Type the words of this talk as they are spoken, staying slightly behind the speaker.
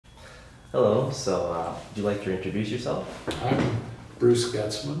Hello, would you like to introduce yourself? I'm Bruce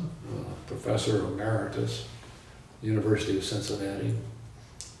Goetzman, Professor Emeritus, University of Cincinnati.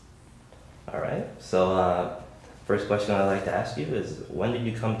 All right, first question I'd like to ask you is, when did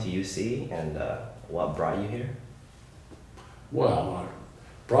you come to UC and what brought you here? Well,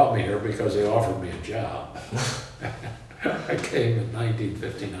 it brought me here because they offered me a job. I came in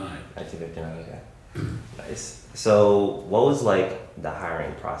 1959. 1959, okay. Nice. So what was like the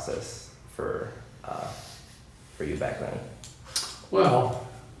hiring process for you back then? Well,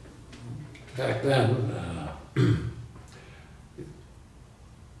 back then,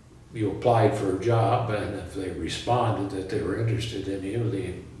 you applied for a job, and if they responded that they were interested in you,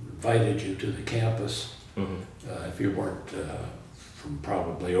 they invited you to the campus. Mm-hmm. If you weren't from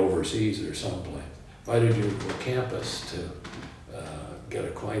probably overseas or someplace, invited you to a campus to get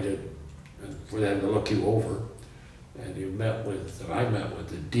acquainted and for them to look you over. And I met with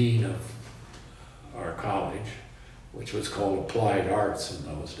the dean of our college, which was called Applied Arts in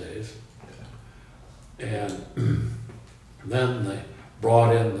those days. And then they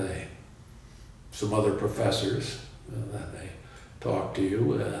brought in some other professors, and then they talked to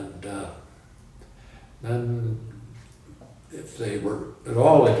you, and then if they were at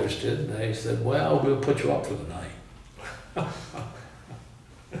all interested, they said, well, we'll put you up for the night.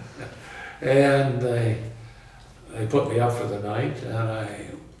 And they put me up for the night, and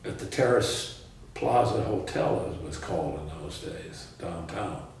at the Terrace Plaza Hotel, as it was called in those days,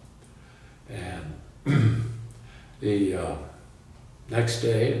 downtown. And the next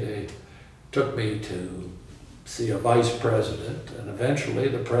day, they took me to see a vice president and eventually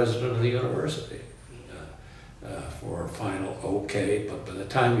the president of the university for a final okay. But by the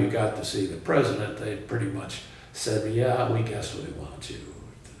time you got to see the president, they pretty much said, yeah, we guess we want you.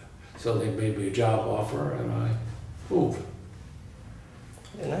 So they made me a job offer, and I moved.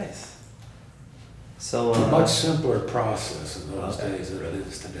 Yeah, nice. So a much simpler process in those days than it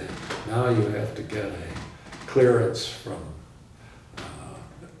is today. Now you have to get a clearance from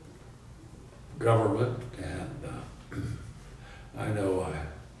government, and I know a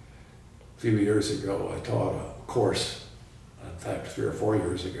few years ago I taught a course, in fact 3 or 4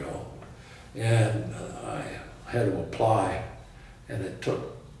 years ago, and I had to apply, and it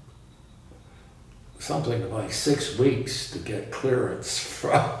took something like 6 weeks to get clearance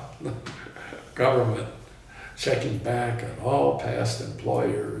from the government, checking back on all past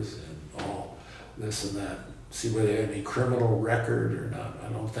employers and all this and that, see whether they had any criminal record or not. I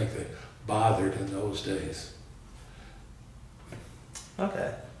don't think they bothered in those days.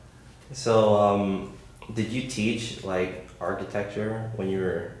 Okay. So did you teach like architecture when you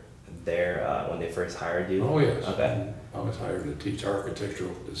were there, when they first hired you? Oh yes. Okay. I was hired to teach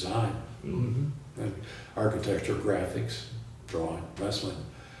architectural design. Mm-hmm. And architecture, graphics, drawing, wrestling.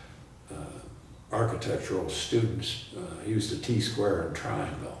 Architectural students used a T-square and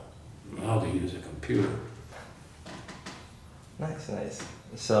triangle. Now they use a computer. Nice, nice.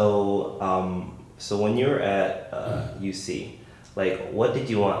 So, so when you were at UC, like, what did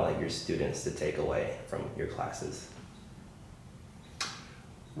you want like your students to take away from your classes?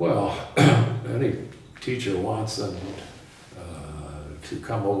 Well, any teacher wants them to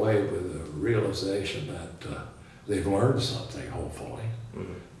come away with a realization that they've learned something, hopefully.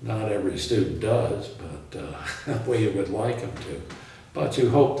 Mm-hmm. Not every student does, but the way you would like them to. But you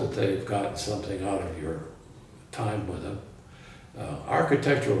hope that they've gotten something out of your time with them.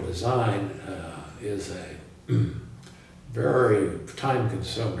 Architectural design is a very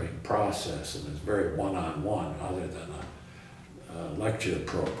time-consuming process, and it's very one-on-one other than a lecture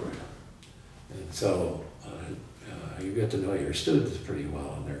program. And so you get to know your students pretty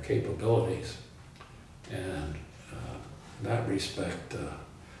well and their capabilities. And in that respect,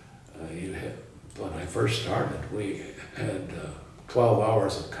 when I first started, we had 12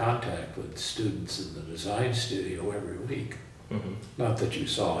 hours of contact with students in the design studio every week. Mm-hmm. Not that you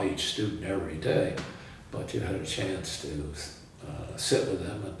saw each student every day, but you had a chance to sit with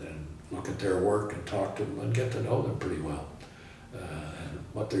them and then look at their work and talk to them and get to know them pretty well. And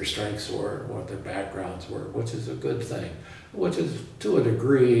what their strengths were, what their backgrounds were, which is a good thing. Which is, to a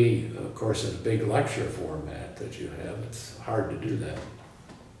degree, of course, in a big lecture format that you have, it's hard to do that.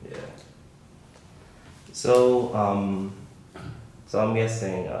 Yeah. So, I'm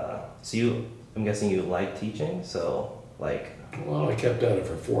guessing, I'm guessing you like teaching, so like. Well, I kept at it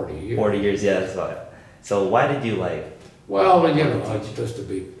for 40 years. 40 years, yeah, that's why. So why did you like? Well, you know, just to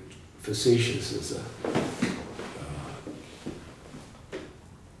be facetious,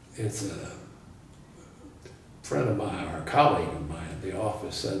 it's a friend of mine, or a colleague of mine at the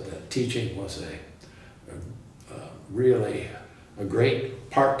office, said that teaching was a really a great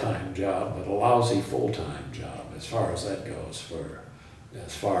part-time job, but a lousy full-time job as far as that goes,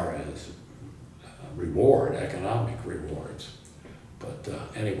 as far as reward, economic rewards. But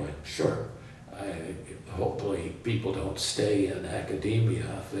anyway, sure. Hopefully people don't stay in academia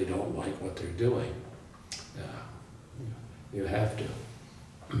if they don't like what they're doing. You have to.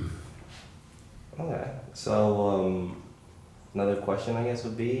 Okay. So another question, I guess,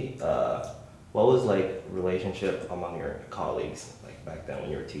 would be, what was like relationship among your colleagues like back then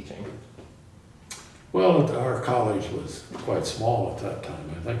when you were teaching? Well, our college was quite small at that time.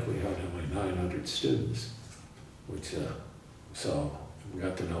 I think we had only 900 students, which so we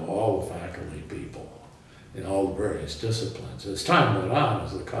got to know all the faculty people in all the various disciplines. As time went on,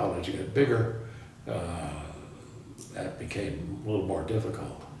 as the college got bigger, that became a little more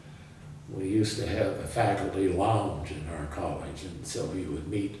difficult. We used to have a faculty lounge in our college, and so you would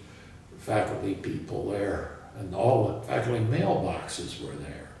meet faculty people there, and all the faculty mailboxes were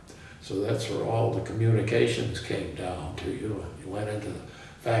there. So that's where all the communications came down to you. You went into the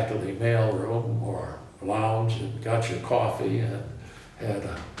faculty mail room or lounge and got your coffee and had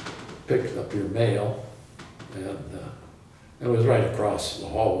picked up your mail, and it was right across the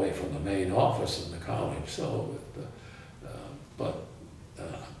hallway from the main office in the college. So,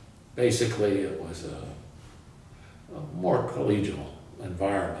 basically it was a more collegial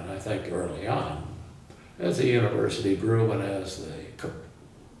environment, I think, early on. As the university grew and as the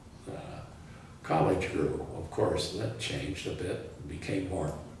college grew, of course, that changed a bit, became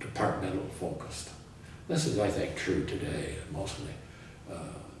more departmental focused. This is, I think, true today. Mostly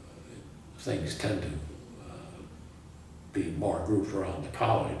things tend to be more grouped around the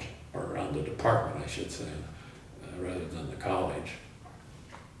college, or around the department, I should say, rather than the college.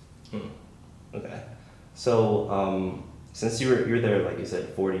 Okay. So since you were there, like you said,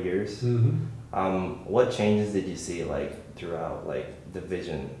 40 years, what changes did you see like throughout like the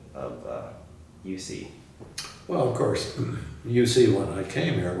vision of UC? Well, of course, UC when I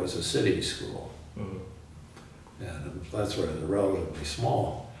came here was a city school, and that's where they're relatively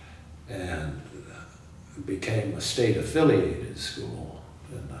small, and it became a state-affiliated school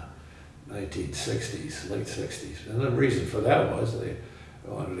in the 1960s, late 60s. And the reason for that was they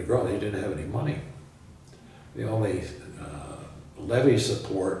wanted to grow. They didn't have any money. The only levy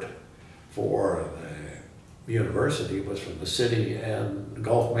support for the university was from the city and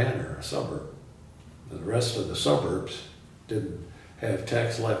Gulf Manor, a suburb. The rest of the suburbs didn't have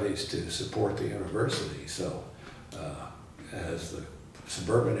tax levies to support the university. So as the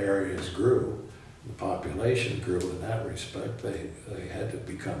suburban areas grew, the population grew in that respect, they had to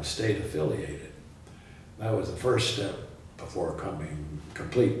become state affiliated. That was the first step before becoming a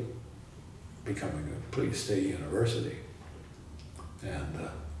complete state university. And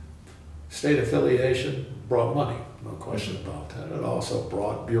state affiliation brought money, no question about that. It also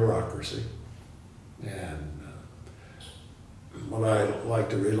brought bureaucracy. And what I like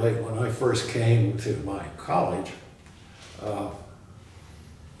to relate, when I first came to my college,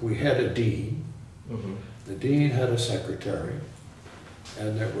 we had a dean. The dean had a secretary,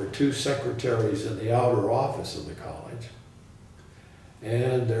 and there were two secretaries in the outer office of the college.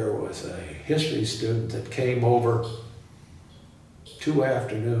 And there was a history student that came over 2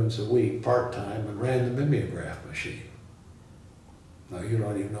 afternoons a week, part-time, and ran the mimeograph machine. Now, you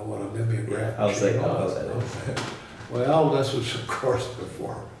don't even know what a mimeograph machine was. Okay. Well, this was, of course,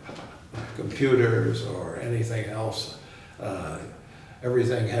 before computers or anything else.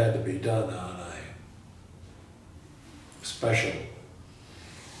 Everything had to be done on a special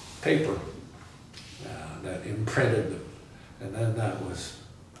paper that imprinted, and then that was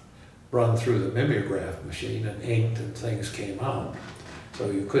run through the mimeograph machine and inked, and things came out. So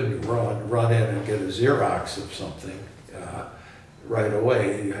you couldn't run in and get a Xerox of something right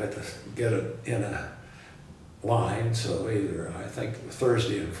away. You had to get it in a line. So either, I think,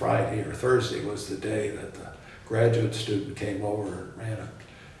 Thursday and Friday, or Thursday was the day that the graduate student came over and ran it.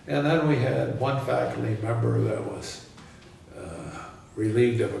 And then we had one faculty member that was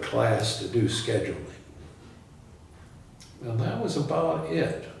relieved of a class to do scheduling. And that was about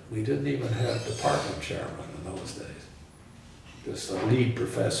it. We didn't even have department chairman in those days. Just a lead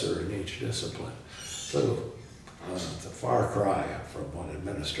professor in each discipline. So it's a far cry from what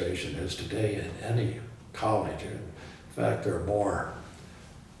administration is today in any college. In fact, there are more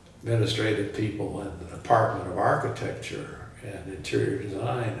administrative people in the Department of Architecture and Interior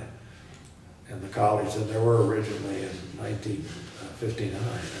Design in the college than there were originally in 1959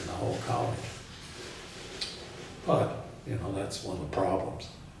 in the whole college. But, you know, that's one of the problems,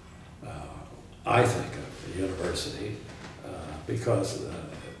 I think, of the university, because the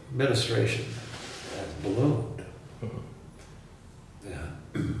administration has ballooned.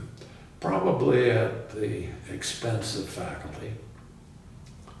 probably at the expense of faculty.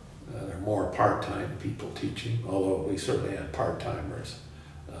 There are more part-time people teaching, although we certainly had part-timers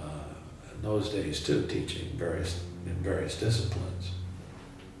in those days too, teaching in various disciplines.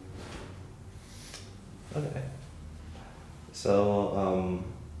 Okay. So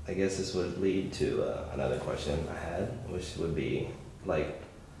I guess this would lead to another question I had, which would be like,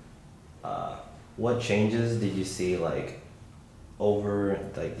 what changes did you see like over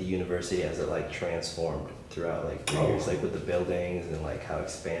like the university as it like transformed throughout like the years, like with the buildings and like how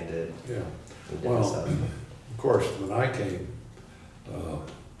expanded? Yeah. and Well, stuff? of course, when I came,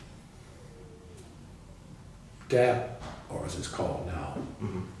 DAAP, or as it's called now,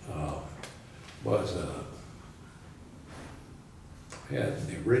 was had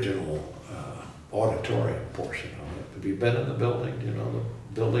the original auditorium portion of it. Have you been in the building? Do you know the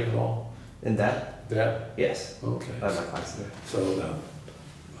building at all? And that? DAAP? Yes. Okay. I have my class there. So,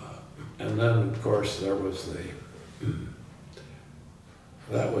 and then of course there was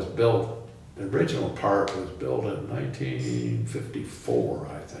that was built, the original part was built in 1954,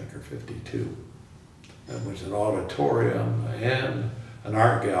 I think, or 52. It was an auditorium and an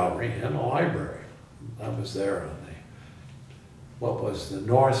art gallery and a library. I was there on what was the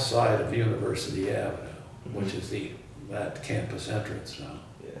north side of University Avenue, which is that campus entrance now.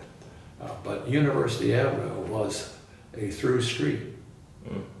 Yeah. But University Avenue was a through street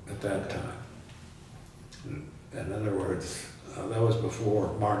at that time. In other words, that was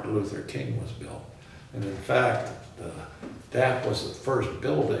before Martin Luther King was built. And in fact, DAAP was the first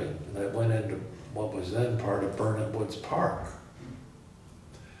building that went into what was then part of Burnett Woods Park.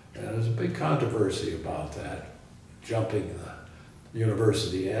 And there was a big controversy about that, jumping the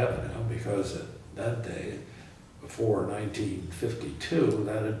University Avenue, because at that day, before 1952,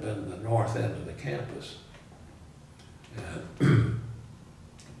 that had been the north end of the campus. And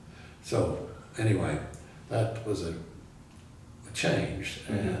so anyway, that was a change.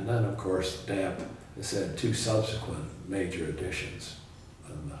 And then of course DAAP has had two subsequent major additions.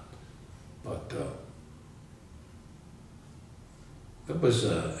 But it was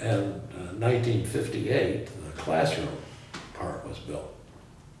in 1958, the classroom part was built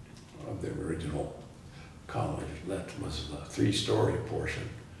of the original college. That was the three-story portion.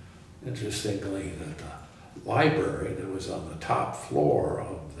 Interestingly, the library that was on the top floor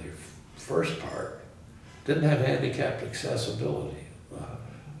of the first part didn't have handicapped accessibility.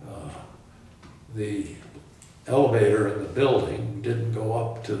 The elevator in the building didn't go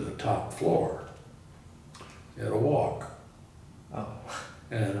up to the top floor. You had to walk. Oh.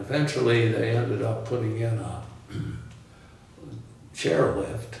 And eventually they ended up putting in a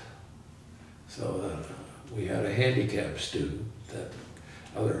chairlift so that we had a handicapped student that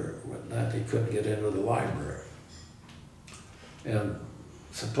other than that he couldn't get into the library. And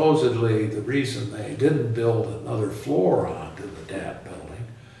supposedly the reason they didn't build another floor onto the DAAP building,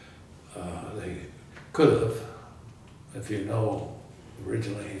 they could have, if you know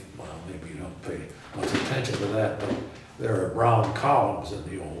originally, well maybe you don't pay much attention to that, but there are round columns in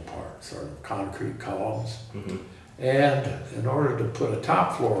the old part, sort of concrete columns. And in order to put a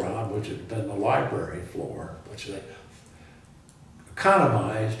top floor on, which had been the library floor, which they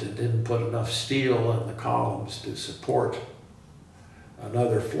economized and didn't put enough steel in the columns to support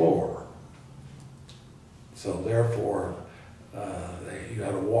another floor. So therefore, you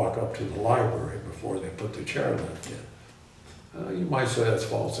had to walk up to the library before they put the chairlift in. You might say that's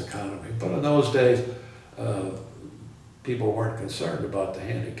false economy, but in those days, people weren't concerned about the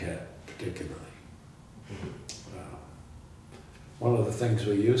handicap particularly. One of the things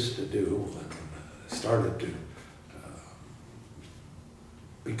we used to do and started to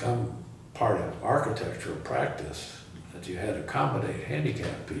become part of architectural practice, that you had to accommodate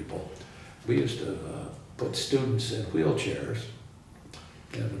handicapped people. We used to put students in wheelchairs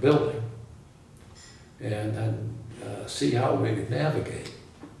in the building and then see how we could navigate.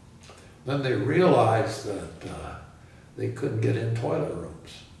 Then they realized that they couldn't get in toilet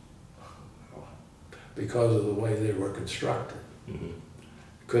rooms because of the way they were constructed.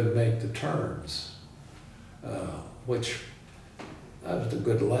 Couldn't make the turns, which that was a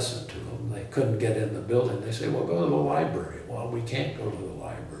good lesson to them. They couldn't get in the building. They say, well, go to the library. Well, we can't go to the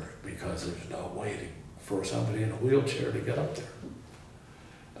library because there's no way for somebody in a wheelchair to get up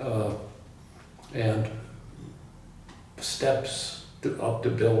there. And steps up to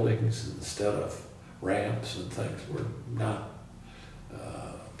buildings instead of ramps and things were not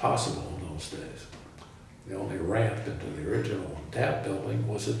possible in those days. The only ramp into the original DAAP building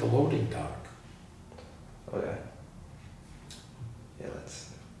was at the loading dock. Okay. Yeah, that's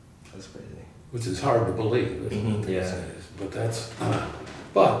crazy. Which is hard to believe, isn't it, these Yeah. days? But that's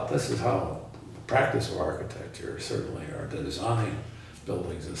But this is how the practice of architecture certainly, or the design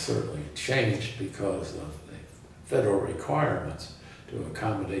buildings has certainly changed because of the federal requirements to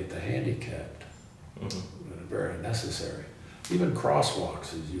accommodate the handicapped. Very necessary. Even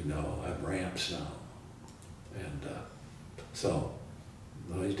crosswalks, as you know, have ramps now. And so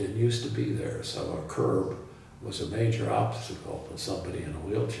they didn't used to be there, so a curb was a major obstacle for somebody in a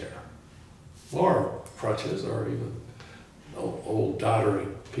wheelchair, or crutches, or even old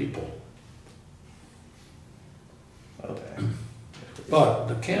doddering people. Okay. But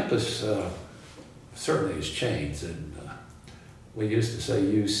the campus certainly has changed, and we used to say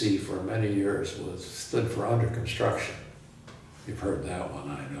UC for many years stood for under construction. You've heard that one,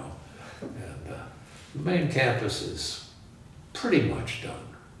 I know. And the main campus is pretty much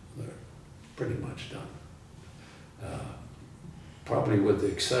done. They're pretty much done. Probably with the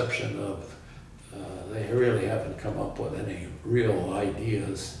exception of they really haven't come up with any real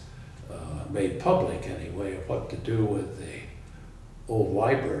ideas made public anyway of what to do with the old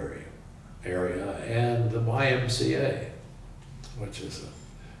library area and the YMCA, which is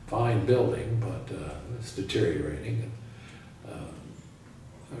a fine building, but it's deteriorating.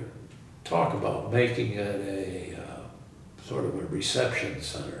 Talk about making it a sort of a reception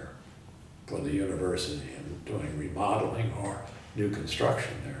center for the university and doing remodeling or new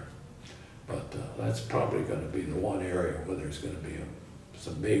construction there. But that's probably going to be the one area where there's going to be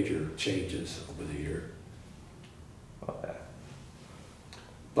some major changes over the year. Okay.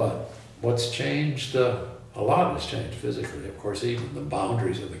 But what's changed, a lot has changed physically, of course, even the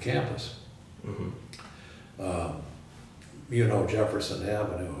boundaries of the campus. You know Jefferson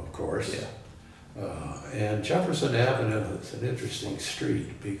Avenue, of course. Yeah. And Jefferson Avenue is an interesting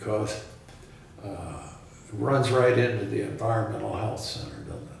street because it runs right into the Environmental Health Center,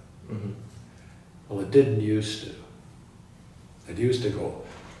 doesn't it? Well, it didn't used to. It used to go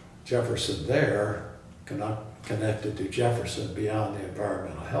Jefferson there, connected to Jefferson beyond the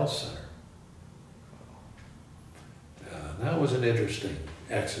Environmental Health Center. That was an interesting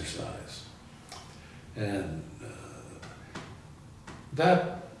exercise. And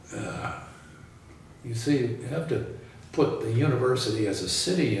you see, you have to put the university as a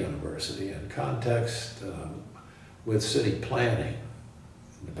city university in context with city planning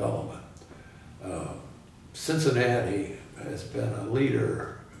and development. Cincinnati has been a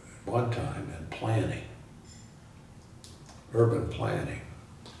leader at one time in planning, urban planning.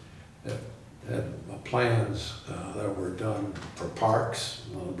 It had plans that were done for parks.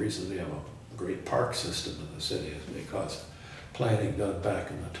 One of the reasons we have a great park system in the city is because planning done back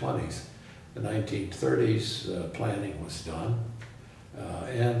in the 20s. The 1930s, planning was done.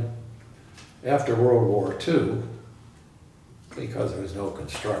 And after World War II, because there was no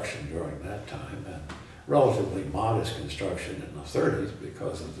construction during that time, and relatively modest construction in the 30s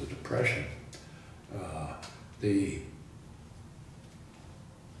because of the Depression,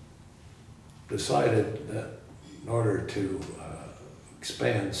 decided that in order to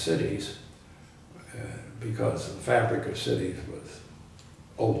expand cities, because the fabric of cities was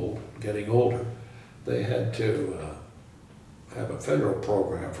old, getting older, they had to have a federal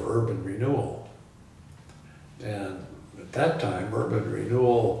program for urban renewal. And at that time, urban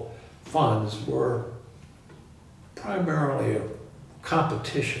renewal funds were primarily a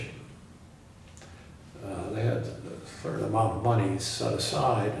competition. They had a certain amount of money set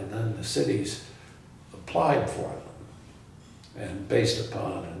aside, and then the cities applied for them. And based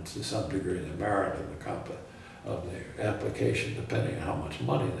upon, and to some degree, the merit of the application, depending on how much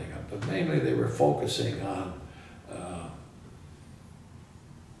money they got. But mainly they were focusing on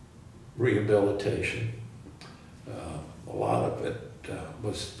rehabilitation. A lot of it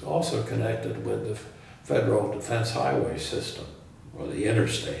was also connected with the federal defense highway system, or the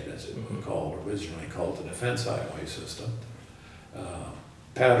interstate, as it was originally called the defense highway system,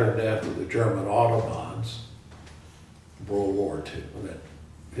 patterned after the German Autobahns, World War II, that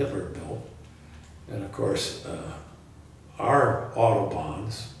Hitler built. And of course, our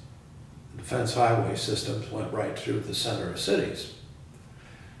Autobahns, defense highway systems, went right through the center of cities.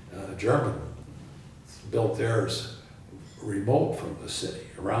 German built theirs remote from the city,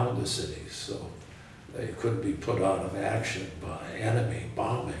 around the cities, so they couldn't be put out of action by enemy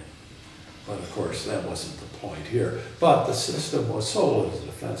bombing. But of course, that wasn't the point here. But the system was sold as a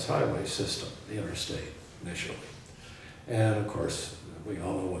defense highway system, the interstate, initially. And of course, we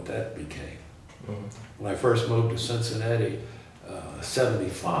all know what that became. When I first moved to Cincinnati,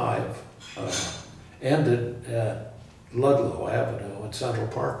 75, ended at Ludlow Avenue and Central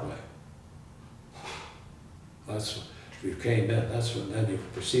Parkway. That's if you came in, that's when then you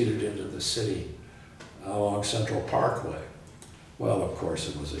proceeded into the city along Central Parkway. Well, of course,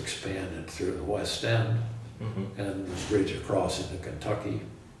 it was expanded through the West End and the bridge across into Kentucky,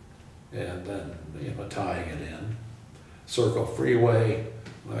 and then, you know, tying it in. Circle Freeway,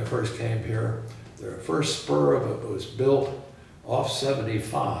 when I first came here, the first spur of it was built off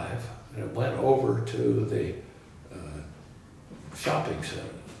 75, and it went over to the shopping center,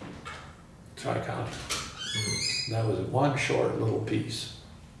 Tri-County. That was one short little piece.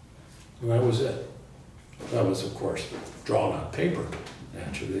 And that was it. That was, of course, drawn on paper.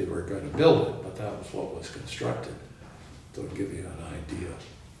 Naturally, they were going to build it, but that was what was constructed. To give you an idea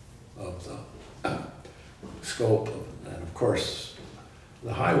of the scope of, and of course,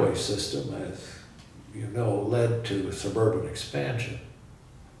 the highway system, as you know, led to suburban expansion.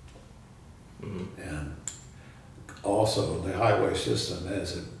 And also the highway system,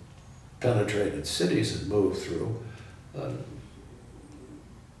 as it penetrated cities and moved through,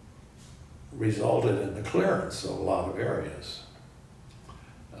 resulted in the clearance of a lot of areas.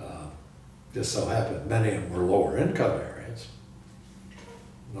 Just so happened many of them were lower income areas,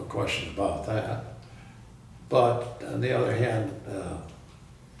 no question about that. But on the other hand,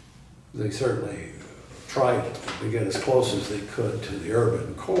 they certainly tried to get as close as they could to the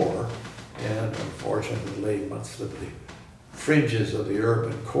urban core, and unfortunately much of the fringes of the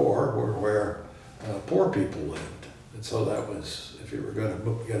urban core were where poor people lived. And so that was, if you were going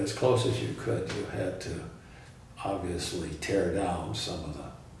to get as close as you could, you had to obviously tear down some of the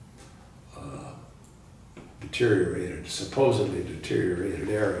deteriorated, supposedly deteriorated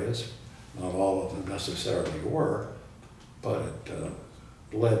areas. Not all of them necessarily were, but it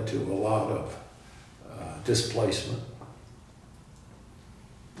led to a lot of displacement.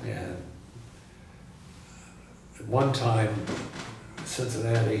 And at one time,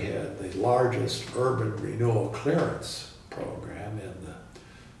 Cincinnati had the largest urban renewal clearance program in the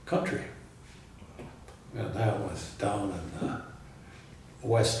country. And that was down in the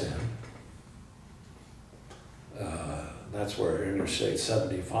West End. That's where Interstate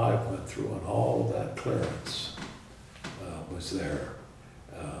 75 went through, and all of that clearance was there.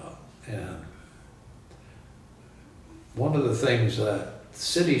 And one of the things that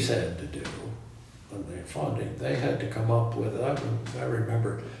cities had to do when they're funding, they had to come up with, I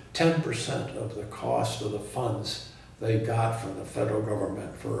remember, 10% of the cost of the funds they got from the federal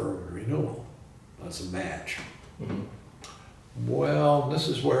government for urban renewal. That's a match. Well, this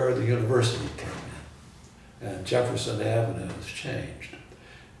is where the university came in, and Jefferson Avenue has changed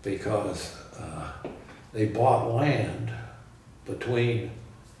because they bought land between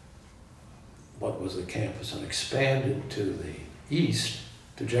what was the campus and expanded to the east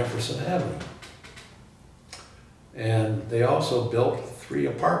to Jefferson Avenue. And they also built 3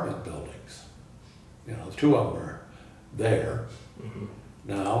 apartment buildings. You know, 2 of them are there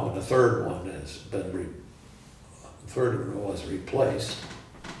now, and the third one has been was replaced.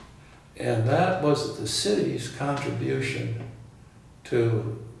 And that was the city's contribution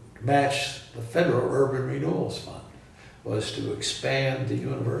to match the federal urban renewals fund, was to expand the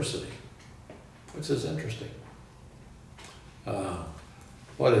university, which is interesting.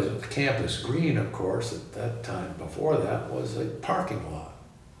 What is Campus Green, of course, at that time before that was a parking lot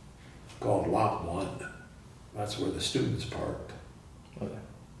called Lot 1. That's where the students parked. Okay.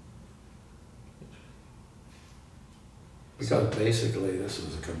 Because basically this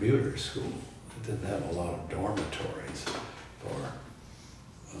was a commuter school. It didn't have a lot of dormitories for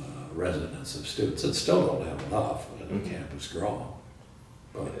residents of students. It still don't have enough in the campus growing.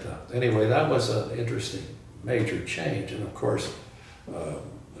 But anyway, that was an interesting major change. And of course,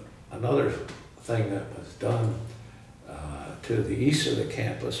 another thing that was done to the east of the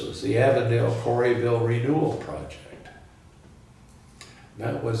campus was the Avondale-Corryville Renewal Project.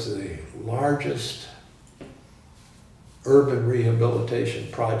 That was the largest urban rehabilitation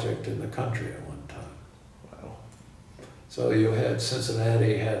project in the country at one time. Wow. So you had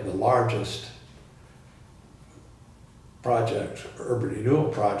Cincinnati had the largest project, urban renewal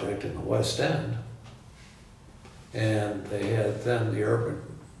project in the West End, and they had then the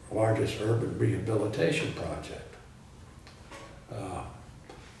largest urban rehabilitation project.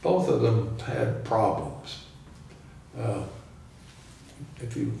 Both of them had problems.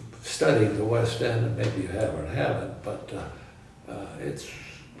 If you studied the West End, and maybe you haven't, but it's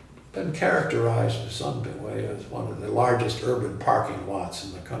been characterized in some way as one of the largest urban parking lots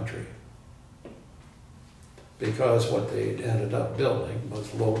in the country, because what they ended up building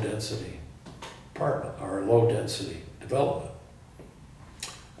was low-density apartment or low-density development.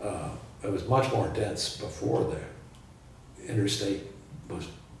 It was much more dense before the interstate was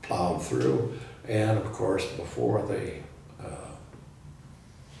plowed through, and of course before the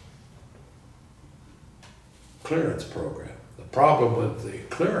clearance program, the problem with the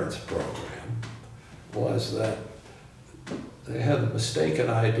clearance program was that they had the mistaken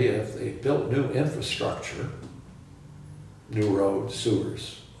idea if they built new infrastructure, new roads,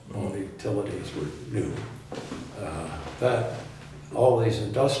 sewers, all the utilities were new, that all these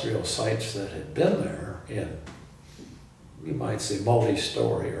industrial sites that had been there in, you might say,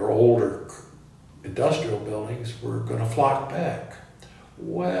 multi-story or older industrial buildings were going to flock back.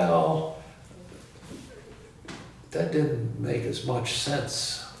 Well, that didn't make as much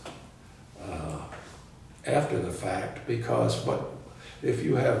sense after the fact, because if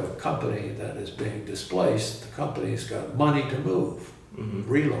you have a company that is being displaced, the company's got money to move,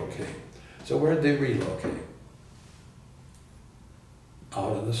 relocate. So where'd they relocate?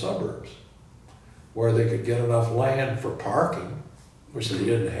 Out in the suburbs, where they could get enough land for parking, which they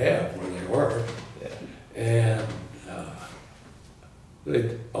didn't have where they were, and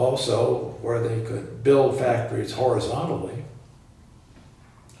they also where they could build factories horizontally,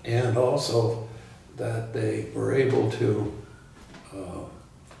 and also that they were able to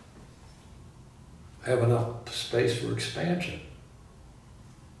have enough space for expansion.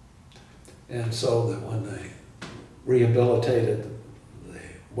 And so that when they rehabilitated the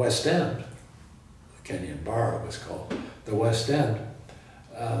West End, the Kenyon Bar it was called, the West End,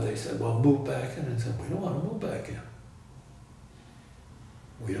 they said, well, move back in. And said, we don't want to move back in.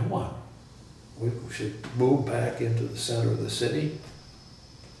 We don't want. We should move back into the center of the city.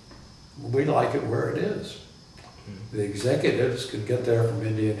 We like it where it is. The executives could get there from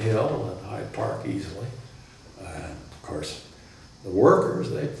Indian Hill and Hyde Park easily. And of course, the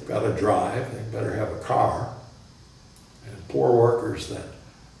workers, they've got to drive, they better have a car. And poor workers that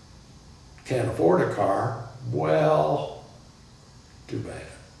can't afford a car, well, too bad.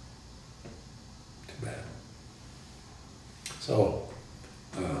 Too bad. So,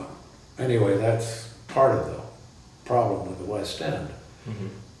 anyway, that's part of the problem with the West End,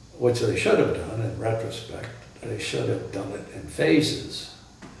 which they should have done in retrospect. They should have done it in phases.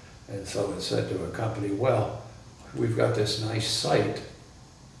 And so it said to a company, well, we've got this nice site.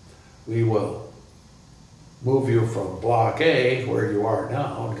 We will move you from block A, where you are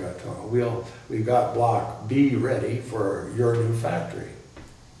now, and we've got block B ready for your new factory.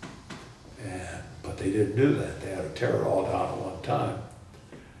 But they didn't do that. They had to tear it all down at one time.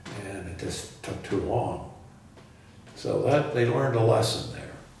 And it just took too long. So that they learned a lesson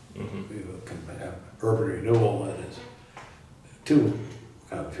there. You can have urban renewal that is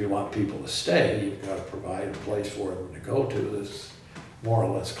if you want people to stay, you've got to provide a place for them to go to that's more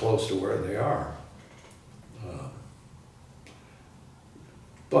or less close to where they are.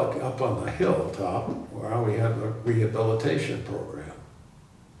 But up on the hilltop, where we have a rehabilitation program.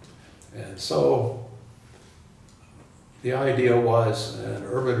 And so the idea was, and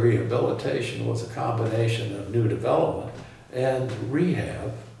urban rehabilitation was a combination of new development and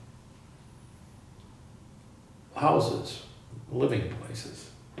rehab houses, living places.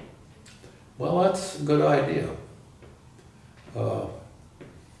 Well, that's a good idea.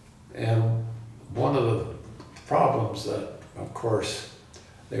 And one of the problems that, of course,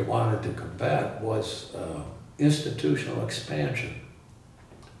 they wanted to combat was institutional expansion.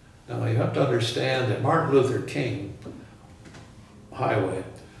 Now, you have to understand that Martin Luther King Highway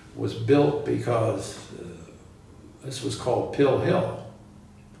was built because this was called Pill Hill.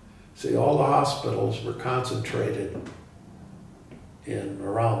 See, all the hospitals were concentrated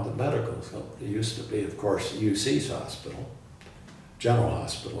around the medical school. It used to be, of course, UC's hospital, General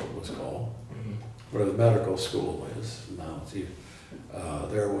Hospital it was called, where the medical school is. Now,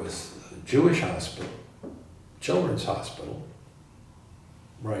 there was a Jewish hospital, Children's Hospital,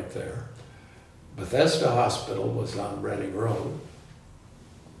 right there. Bethesda Hospital was on Reading Road.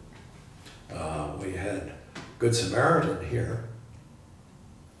 We had Good Samaritan here,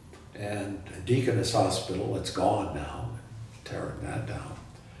 and Deaconess Hospital, it's gone now, tearing that down.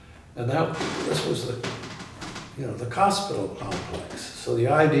 And this was the hospital complex. So the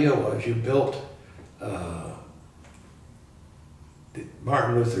idea was you built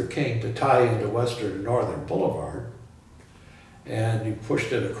Martin Luther King to tie into Western and Northern Boulevard, and you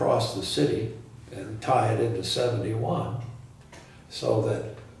pushed it across the city and tie it into 71, so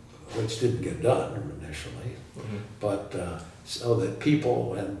that, which didn't get done initially, but so that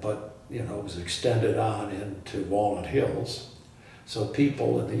people, it was extended on into Walnut Hills, so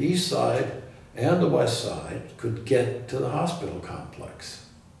people in the east side and the west side could get to the hospital complex.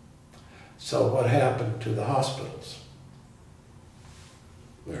 So what happened to the hospitals?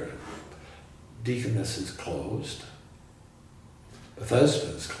 Where Deaconess is closed, Bethesda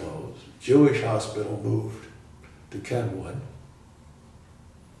is closed, Jewish Hospital moved to Kenwood,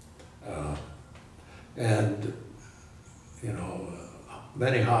 and you know,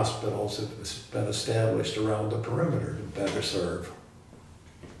 many hospitals have been established around the perimeter to better serve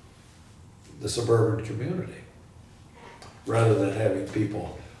the suburban community, rather than having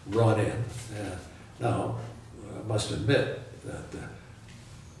people run in. Now, I must admit that the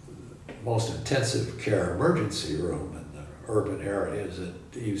most intensive care emergency room in the urban area is at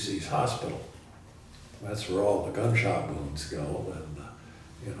UC's hospital. That's where all the gunshot wounds go, and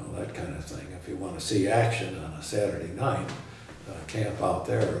you know, that kind of thing. If you want to see action on a Saturday night, camp out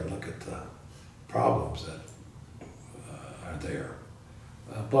there and look at the problems that are there.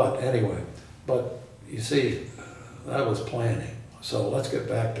 But anyway, you see, that was planning. So let's get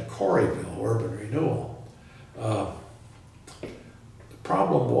back to Corryville, urban renewal. The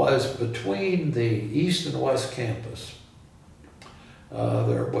problem was between the east and west campus,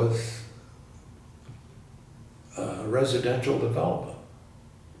 there was residential development.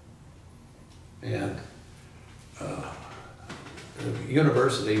 And the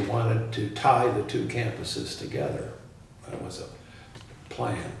university wanted to tie the two campuses together. That was a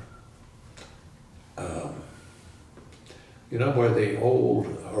plan. You know where the old,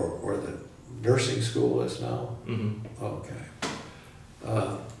 or the nursing school is now? Mm-hmm. Okay.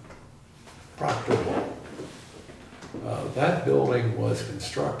 Proctor. That building was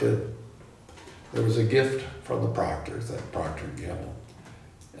constructed, there was a gift from the Proctors, that Procter & Gamble,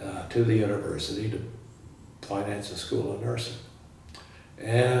 to the university to finance a school of nursing.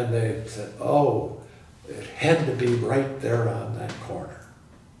 And they said, oh, it had to be right there on that corner.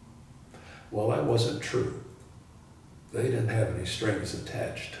 Well, that wasn't true. They didn't have any strings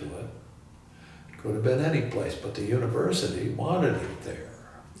attached to it. It could have been any place, but the university wanted it there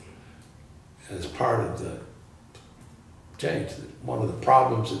as part of the change. One of the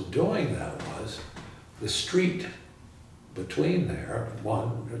problems in doing that was the street between there,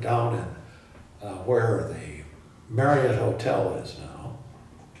 one down in where the Marriott Hotel is now,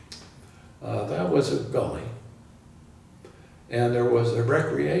 that was a gully, and there was a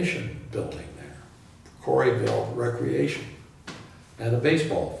recreation building there, Corryville Recreation, and a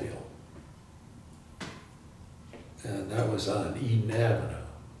baseball field. And that was on Eden Avenue,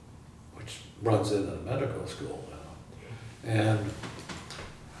 which runs into the medical school now. And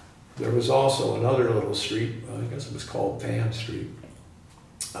there was also another little street, I guess it was called Van Street.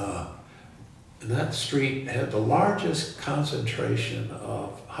 And that street had the largest concentration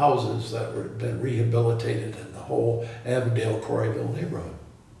of houses that had been rehabilitated in the whole Avondale-Corryville neighborhood.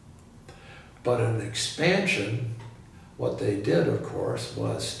 But an expansion, what they did, of course,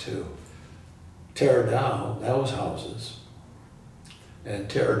 was to tear down those houses and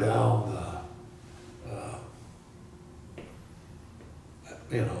tear down the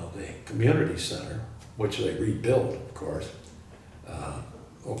the community center, which they rebuilt, of course,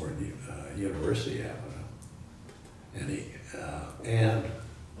 over in University Avenue. And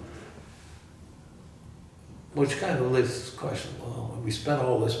which kind of leads to this question, well, we spent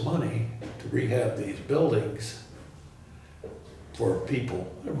all this money to rehab these buildings for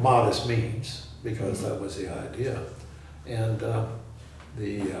people, modest means, because that was the idea. And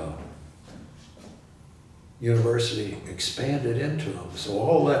the university expanded into them, so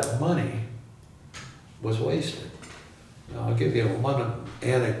all that money was wasted. Now, I'll give you one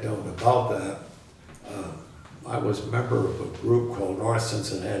anecdote about that. I was a member of a group called North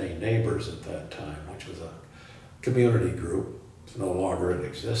Cincinnati Neighbors at that time, which was a community group. It's no longer in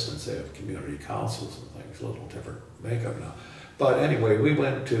existence. They have community councils and things, a little different makeup now. But anyway, we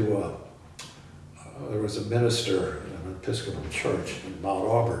went to, there was a minister in an Episcopal church in Mount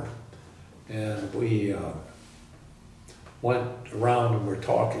Auburn, and we went around and were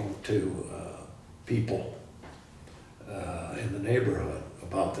talking to people in the neighborhood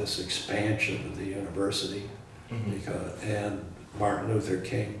about this expansion of the university, and Martin Luther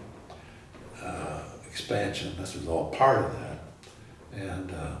King expansion. This was all part of that.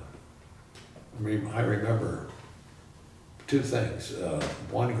 And I remember two things.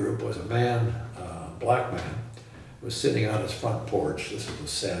 One group was a man, black man, was sitting on his front porch. This was a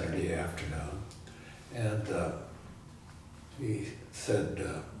Saturday afternoon. And he said,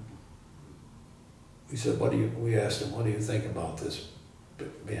 we asked him, what do you think about this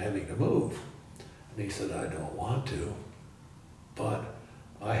having to move? And he said, I don't want to, but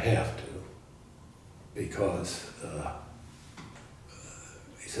I have to, because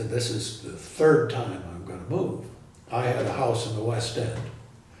he said, this is the third time I'm going to move. I had a house in the West End,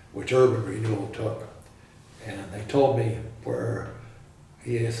 which Urban Renewal took, and they told me where,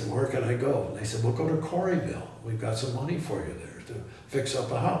 he said, where can I go? And they said, well, go to Corryville. We've got some money for you there to fix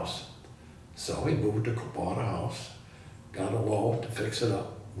up a house. So he bought a house, got a loan to fix it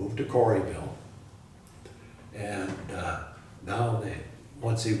up, moved to Corryville, and Now,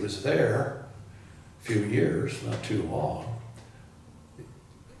 once he was there, a few years, not too long,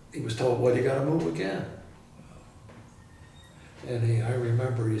 he was told, well, you gotta move again. And I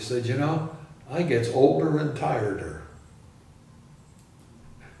remember he said, you know, I gets older and tireder.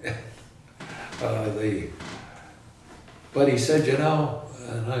 But he said, you know,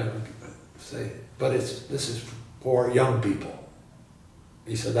 and I say, but this is for young people.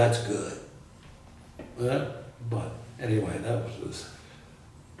 He said, that's good. But anyway, that was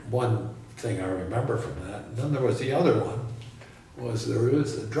one thing I remember from that. And then there was the other one, there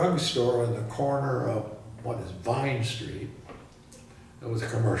was a drugstore on the corner of what is Vine Street. It was a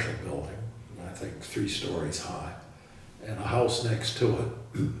commercial building, I think 3 stories high, and a house next to it.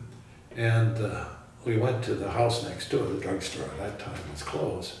 And we went to the house next to it. The drugstore at that time was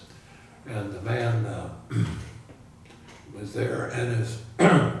closed. And the man was there, and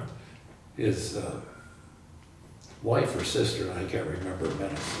his wife or sister, I can't remember,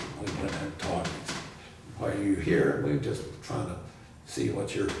 met us. We went and talked. Why are you here? We were just trying to see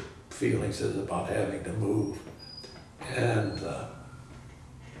what your feelings is about having to move. And the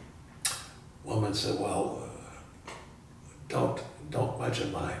woman said, well, don't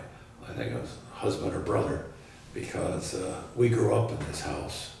mention my, I think it was husband or brother, because we grew up in this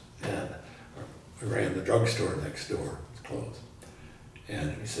house, and we ran the drugstore next door. It's closed.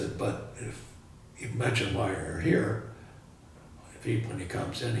 And he said, but if you mention why you're here, when he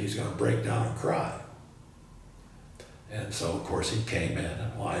comes in, he's going to break down and cry. And so, of course, he came in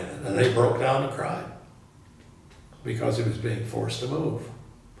and whined, and then they broke down and cried because he was being forced to move.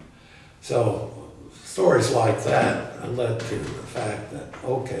 So stories like that led to the fact that,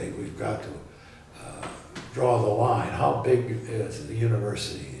 okay, we've got to draw the line. How big is the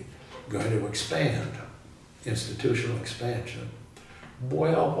university going to expand? Institutional expansion.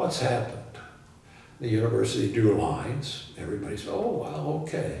 Well, what's happened? The university drew lines. Everybody said, oh, well,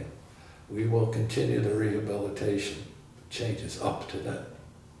 okay. We will continue the rehabilitation changes up to that.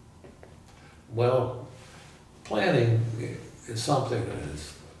 Well, planning is something that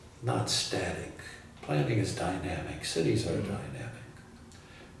is not static. Planning is dynamic. Cities are dynamic.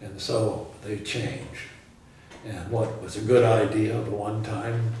 And so they change. And what was a good idea at one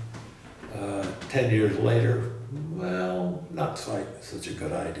time, 10 years later, well, not quite such a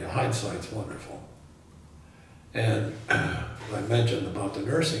good idea. Hindsight's wonderful. And I mentioned about the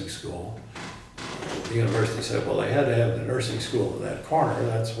nursing school. The university said, well, they had to have the nursing school in that corner.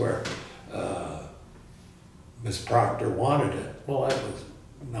 That's where Ms. Proctor wanted it. Well, that was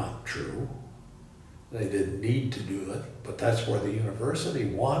not true. They didn't need to do it, but that's where the university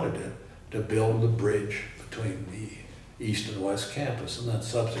wanted it, to build the bridge between the east and west campus. And then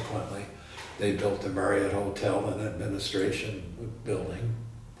subsequently, they built the Marriott Hotel and Administration building.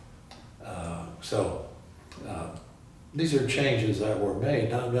 These are changes that were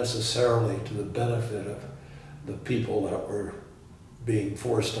made, not necessarily to the benefit of the people that were being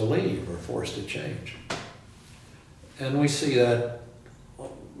forced to leave or forced to change. And we see that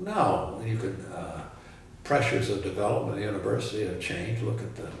now. You can, pressures of development of the university have changed. Look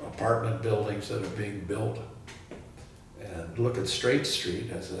at the apartment buildings that are being built. And look at Straight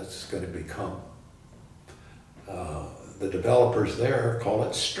Street as that's going to become. The developers there call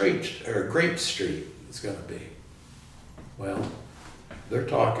it Grape Street. It's going to be. Well, they're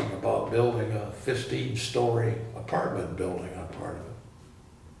talking about building a 15-story apartment building on part of it.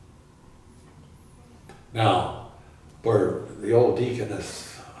 Now, where the old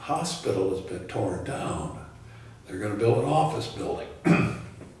Deaconess Hospital has been torn down, they're going to build an office building.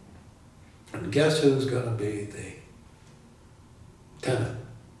 And guess who's going to be the tenant?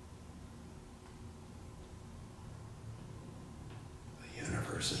 The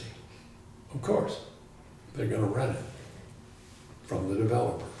university. Of course, they're going to rent it from the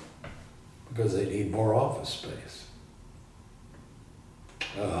developer because they need more office space.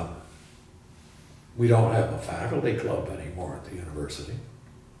 We don't have a faculty club anymore at the university.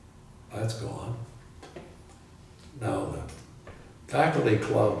 That's gone. Now the faculty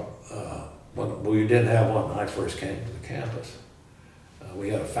club, we didn't have one when I first came to the campus. We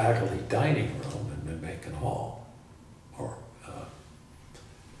had a faculty dining room in Macon Hall, or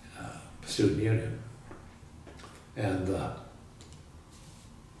student union. And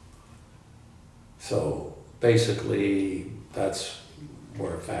so basically that's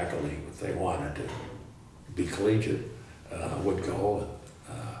where faculty, if they wanted to be collegiate, would go.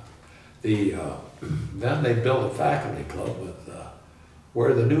 Then they built a faculty club with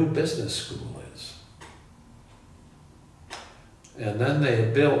where the new business school is. And then they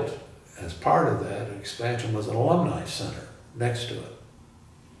had built, as part of that expansion, was an alumni center next to it.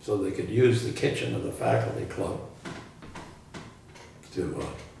 So they could use the kitchen of the faculty club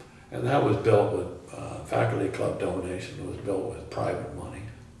And that was built with faculty club donation. It was built with private money.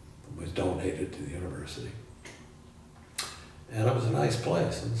 It was donated to the university. And it was a nice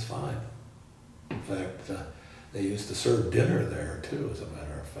place. It was fine. In fact, they used to serve dinner there too, as a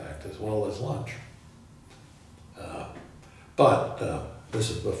matter of fact, as well as lunch. But this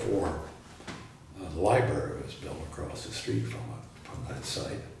is before the library was built across the street from that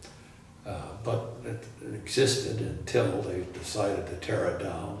site. But it existed until they decided to tear it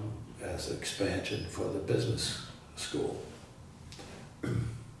down as expansion for the business school.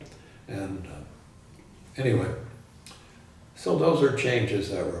 And anyway, so those are changes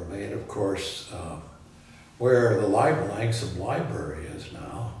that were made. Of course, where the Langsam Library is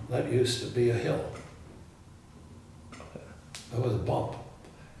now, that used to be a hill. That was a bump.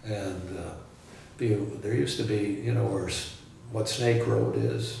 And there used to be, you know, what Snake Road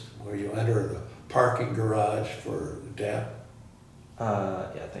is, where you enter the parking garage for DAAP. Yeah,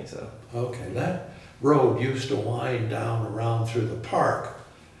 I think so. Okay, that road used to wind down around through the park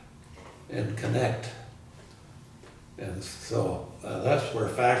and connect. And so that's where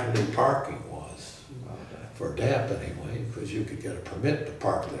faculty parking was, for DAAP anyway, because you could get a permit to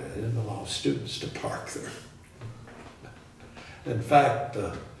park there. They didn't allow students to park there. In fact,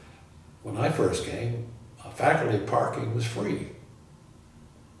 when I first came, faculty parking was free.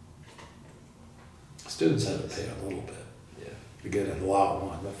 Students had to pay a little bit to get in lot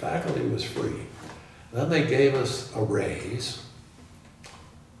one, but faculty was free. Then they gave us a raise,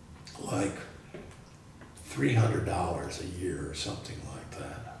 like $300 a year or something like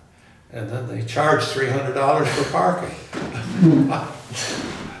that. And then they charged $300 for parking.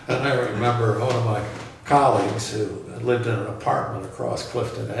 And I remember one of my colleagues who lived in an apartment across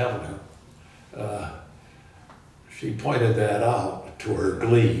Clifton Avenue, she pointed that out to her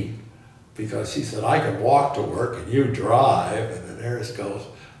glee, because she said, I can walk to work and you drive, and then there it goes,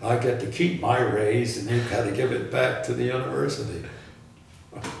 I get to keep my raise and you've got to give it back to the university.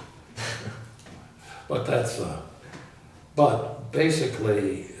 But that's, but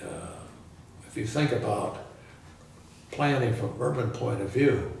basically, if you think about planning from urban point of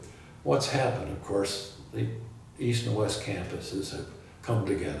view, what's happened, of course, the East and West campuses have come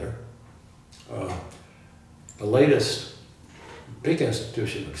together. The latest big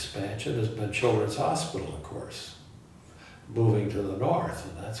institution expansion has been Children's Hospital, of course, moving to the north,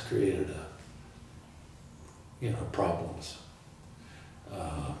 and that's created problems.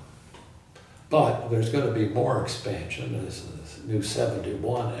 But there's going to be more expansion. This new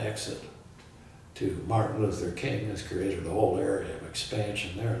 71 exit to Martin Luther King has created a whole area of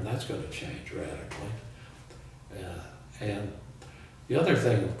expansion there, and that's going to change radically. And the other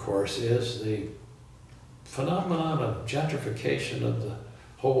thing, of course, is the phenomenon of gentrification of the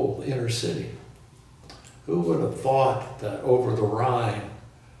whole inner city. Who would have thought that over the Rhine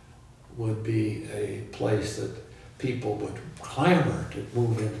would be a place that people would clamor to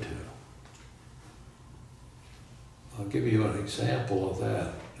move into? I'll give you an example of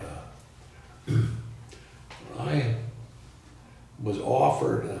that. I was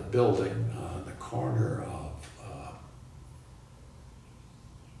offered a building on the corner of,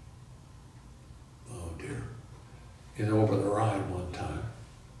 over the Rhine one time,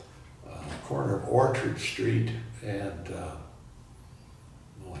 corner of Orchard Street and,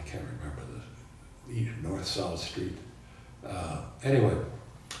 I can't remember the north-south street. Anyway,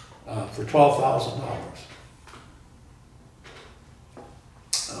 for $12,000.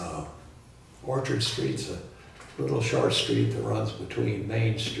 Orchard Street's a little short street that runs between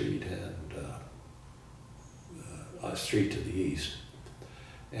Main Street and a street to the east.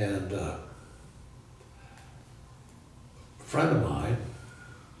 And a friend of mine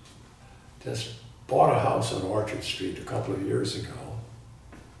just bought a house on Orchard Street a couple of years ago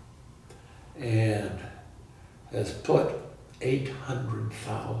and has put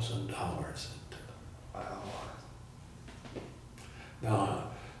 $800,000 into it. Wow. Now,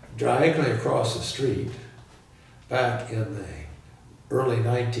 diagonally across the street, back in the early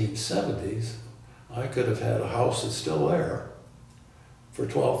 1970s, I could have had a house that's still there for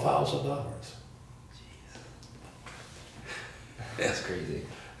 $12,000. That's crazy.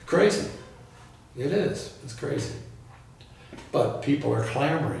 Crazy. It is. It's crazy. But people are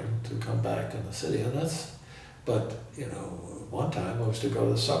clamoring to come back in the city, and that's, but, one time it was to go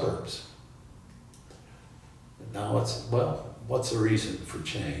to the suburbs. And now it's, well, what's the reason for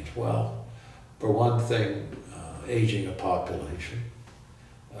change? Well, for one thing, aging of population.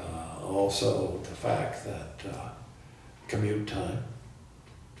 Also the fact that commute time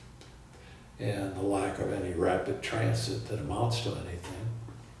and the lack of any rapid transit that amounts to anything,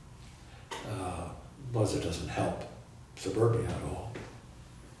 it doesn't help suburbia at all.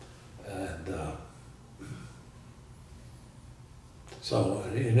 So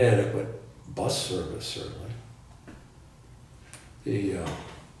an inadequate bus service, certainly. There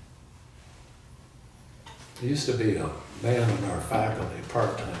used to be a man in our faculty,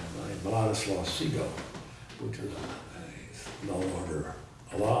 part-time, named Vladislav Sigo, which is he's no longer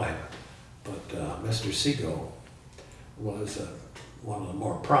alive. But Mr. Sigo was one of the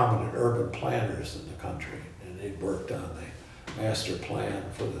more prominent urban planners in the country, and he worked on the master plan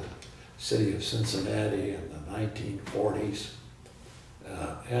for the City of Cincinnati in the 1940s.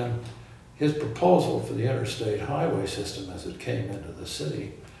 And his proposal for the interstate highway system as it came into the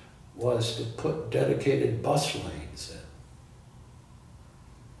city was to put dedicated bus lanes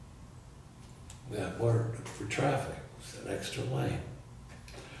in that were for traffic, an extra lane.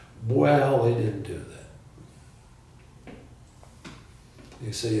 Well, they didn't do that.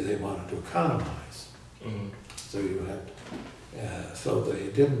 You see, they wanted to economize. Mm-hmm. So you had, so they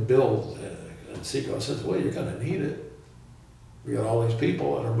didn't build, and Seco says, well, you're gonna need it. We got all these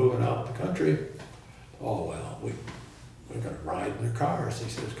people that are moving out the country. Oh, well, we're gonna ride in their cars. He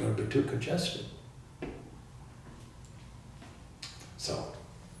said, it's gonna be too congested. So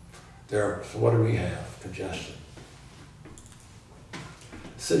what do we have? Congestion.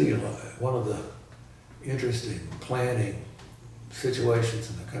 City, one of the interesting planning situations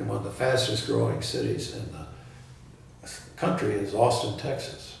in the country, one of the fastest growing cities in the country is Austin,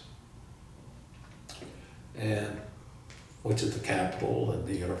 Texas, and which is the capital, and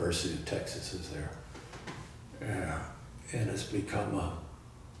the University of Texas is there. And it's become a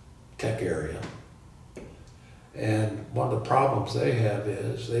tech area. And one of the problems they have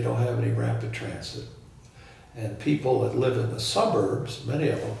is they don't have any rapid transit. And people that live in the suburbs, many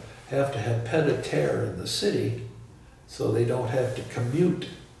of them, have to have pied-à-terre in the city so they don't have to commute,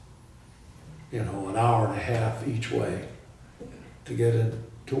 you know, an hour and a half each way to get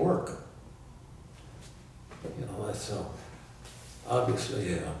into work. You know, that's so.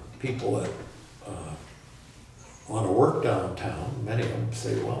 Obviously, people that want to work downtown, many of them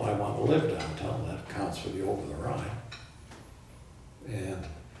say, well, I want to live downtown. That counts for the over the Rhine. And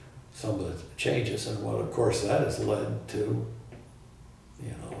some of the changes, and what, of course, that has led to, you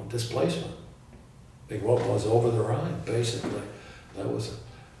know, displacement. What was over the Rhine, basically, that was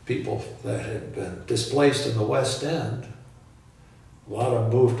people that had been displaced in the West End. A lot of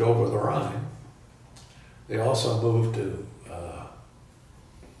them moved over the Rhine. They also moved to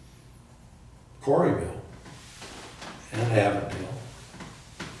Corryville and Avondale.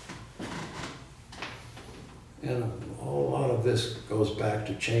 And a lot of this goes back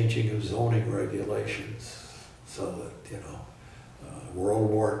to changing of zoning regulations so that, you know,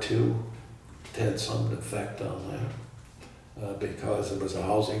 World War II had some effect on that because there was a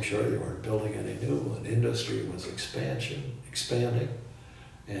housing shortage. They weren't building any new, and industry was expanding,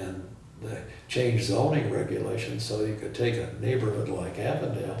 and they changed zoning regulations so you could take a neighborhood like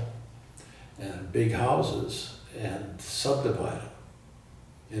Avondale and big houses and subdivide them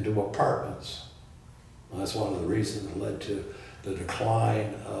into apartments. And that's one of the reasons that led to the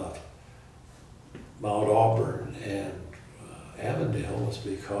decline of Mount Auburn and Avondale, was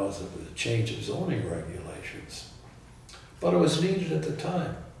because of the change of zoning regulations. But it was needed at the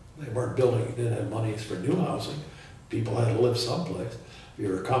time. They weren't building, didn't have monies for new housing. People had to live someplace. If you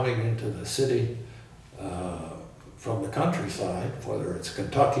were coming into the city from the countryside, whether it's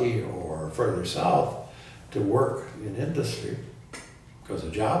Kentucky or further south, to work in industry, because the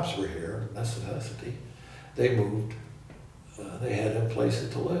jobs were here, necessity, they moved, they had a place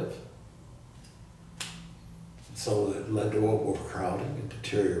to live. So it led to overcrowding and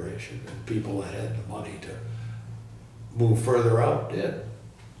deterioration, and people that had the money to move further out did.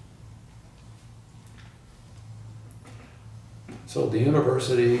 So the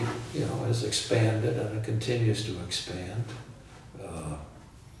university, you know, has expanded, and it continues to expand.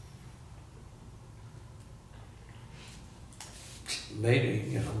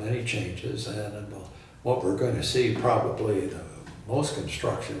 Many changes, and what we're going to see, probably the most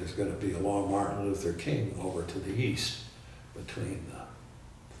construction is going to be along Martin Luther King over to the east, between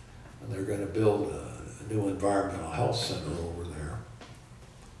and they're going to build a new environmental health center over there.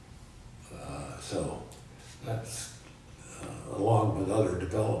 So that's along with other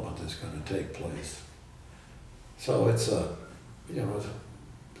development that's going to take place. So it's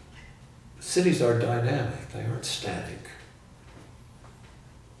cities are dynamic, they aren't static.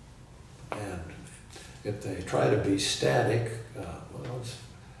 And if they try to be static,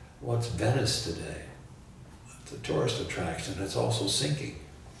 what's Venice today? It's a tourist attraction, it's also sinking.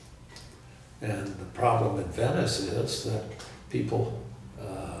 And the problem in Venice is that people,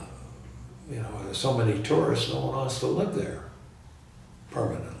 there's so many tourists, no one wants to live there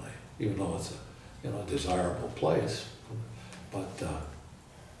permanently, even though it's a desirable place. but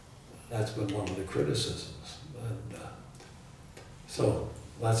that's been one of the criticisms. And so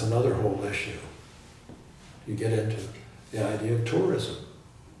that's another whole issue. You get into the idea of tourism.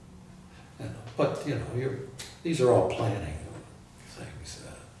 But, you know, these are all planning things.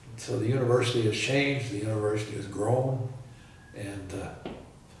 So the university has changed, the university has grown, and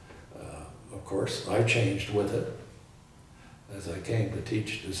of course I changed with it as I came to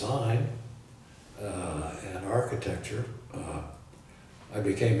teach design and architecture. I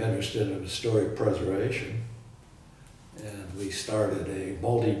became interested in historic preservation, and we started a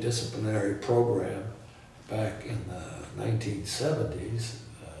multidisciplinary program back in the 1970s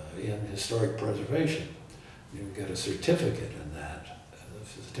in historic preservation. You get a certificate in that, a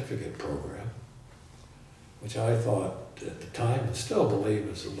certificate program, which I thought at the time and still believe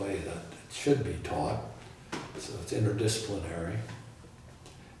is the way that it should be taught. So it's interdisciplinary,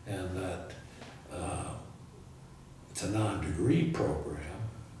 and that it's a non-degree program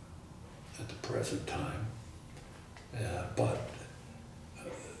at the present time. But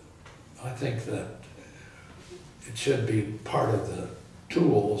I think that it should be part of the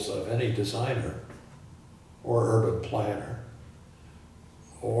tools of any designer or urban planner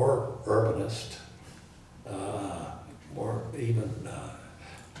or urbanist or even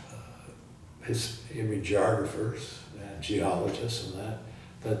geographers and geologists and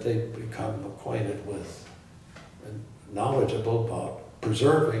that they become acquainted with and knowledgeable about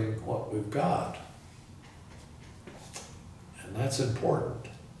preserving what we've got. And that's important.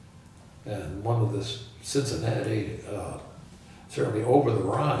 And one of the Cincinnati, certainly over the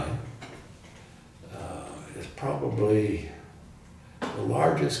Rhine, is probably the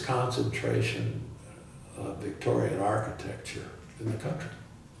largest concentration of Victorian architecture in the country.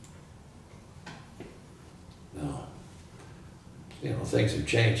 Now, you know, things are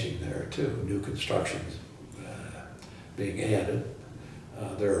changing there too. New constructions being added.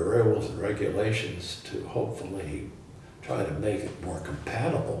 There are rules and regulations to hopefully try to make it more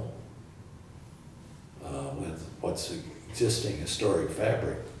compatible with what's existing historic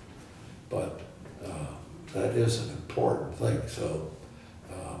fabric, but that is an important thing. So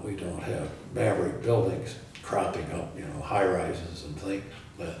we don't have maverick buildings cropping up, you know, high rises and things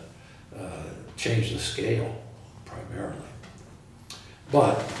that change the scale primarily.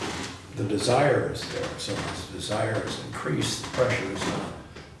 But the desire is there, so as the desire has increased, the pressures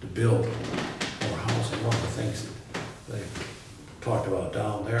to build more housing. One of the things that they talked about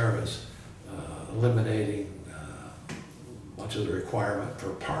down there is eliminating much of the requirement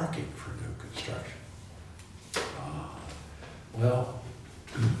for parking for new construction. Well,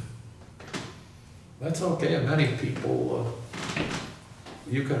 that's okay. And many people,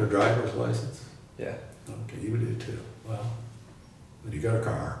 you got a driver's license? Yeah. Okay, you do too. Well, and you got a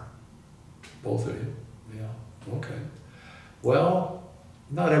car, both of you? Yeah, okay. Well,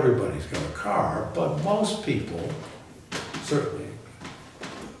 not everybody's got a car, but most people, certainly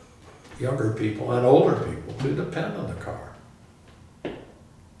younger people and older people, do depend on the car.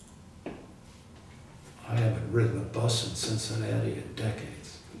 I haven't ridden a bus in Cincinnati in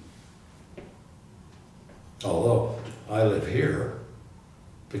decades. Although I live here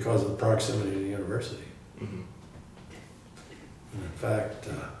because of the proximity to the university. Mm-hmm. And in fact,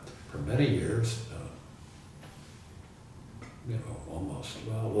 for many years, you know, almost,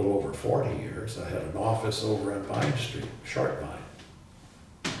 well, a little over 40 years, I had an office over on Vine Street, Short Vine.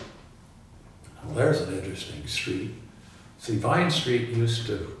 Well, there's an interesting street. See, Vine Street used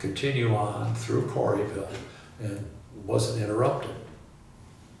to continue on through Coreyville and wasn't interrupted.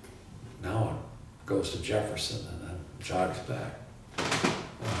 Now it goes to Jefferson and then jogs back.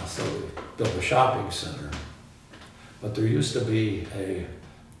 So we built a shopping center. But there used to be a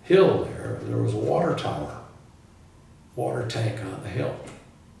hill there, and there was a water tower, water tank on the hill,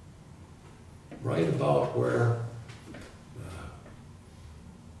 right about where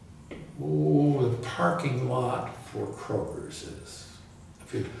the parking lot for Kroger's is.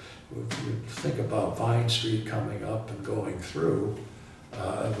 If you think about Vine Street coming up and going through,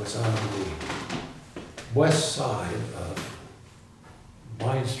 it was on the west side of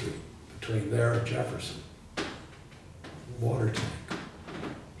Vine Street, between there and Jefferson. Water tank.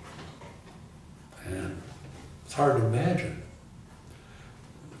 And it's hard to imagine.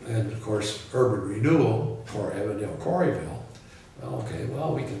 And of course, urban renewal for Avondale, Coreyville. Well, okay,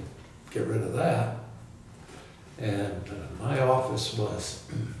 well, we can get rid of that. And my office was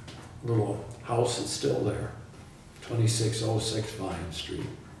a little house that's still there, 2606 Vine Street.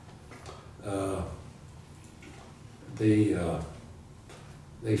 They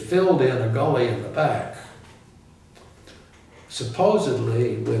filled in a gully in the back,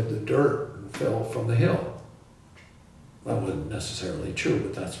 supposedly with the dirt and fill from the hill. That wasn't necessarily true,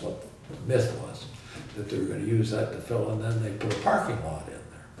 but that's what the myth was, that they were going to use that to fill, and then they put a parking lot in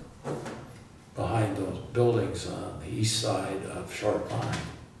there behind those buildings on the east side of Short Line,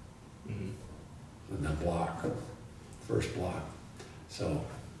 in the block, first block. So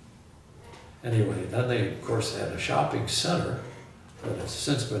anyway, then they, of course, had a shopping center that has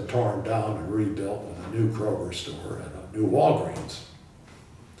since been torn down and rebuilt with a new Kroger store and a new Walgreens.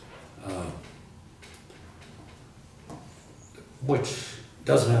 Which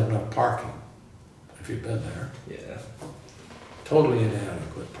doesn't have enough parking, if you've been there. Yeah. Totally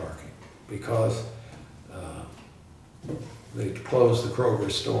inadequate parking, because they closed the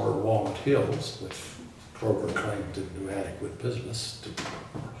Kroger store at Walnut Hills, which Kroger claimed didn't do adequate business to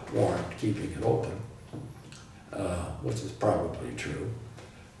warrant keeping it open, which is probably true.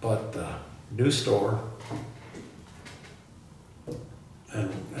 But new store,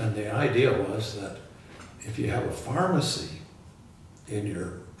 and the idea was that if you have a pharmacy in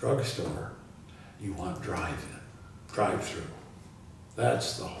your drugstore, you want drive-through.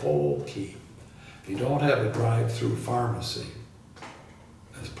 That's the whole key. If you don't have a drive-through pharmacy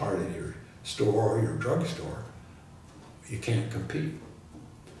as part of your store or your drugstore, you can't compete.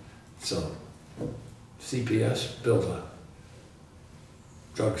 So CPS built a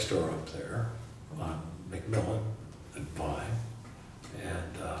drugstore up there on McMillan and Vine,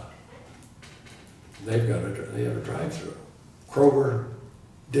 and they have a drive-through. Kroger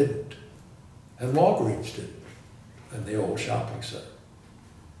didn't, and Walgreens didn't, in the old shopping center.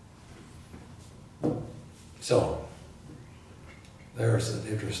 So there's an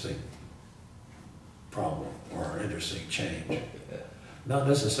interesting problem, or an interesting change. Not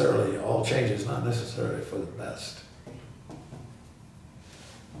necessarily, all change is not necessarily for the best.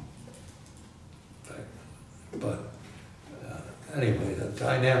 But anyway, the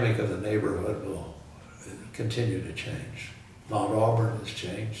dynamic of the neighborhood will continue to change. Mount Auburn has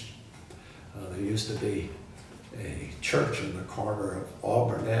changed. There used to be a church in the corner of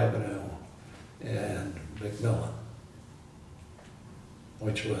Auburn Avenue and McMillan,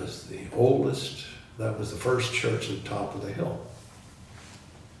 which was the oldest, that was the first church at the top of the hill.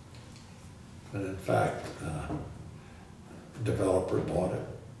 And in fact, a developer bought it,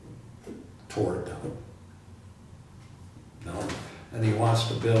 tore it down. No, and he wants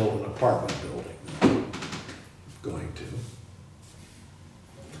to build an apartment building, going to.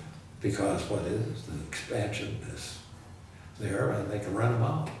 Because what is, the expansion is there and they can rent them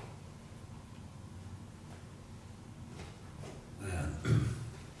out.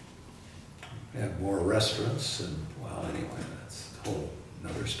 And more restaurants and, well, anyway, that's a whole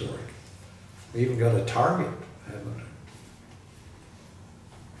another story. We even got a Target, haven't we?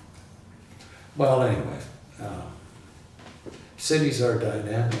 Well, anyway, cities are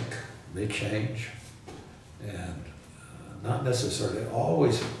dynamic, they change, and not necessarily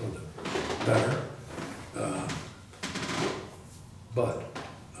always for the better, but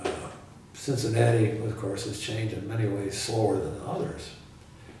Cincinnati, of course, has changed in many ways slower than others.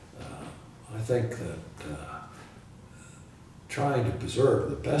 I think that trying to preserve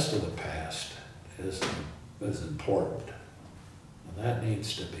the best of the past is important, and that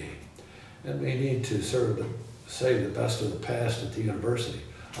needs to be. And we need to save the best of the past at the university.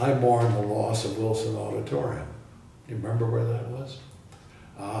 I mourn the loss of Wilson Auditorium. You remember where that was?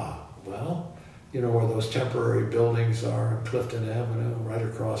 Well, you know where those temporary buildings are on Clifton Avenue, right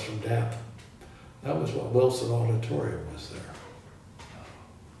across from DAAP? That was what Wilson Auditorium was there.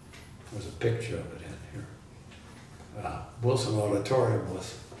 There's a picture of it in here. Wilson Auditorium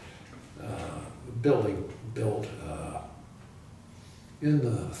was a building built in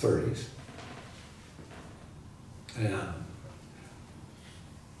the 30s. And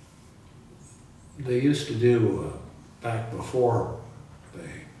they used to do, back before the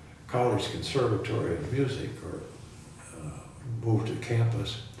College Conservatory of Music moved to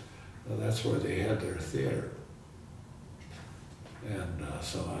campus, that's where they had their theater. And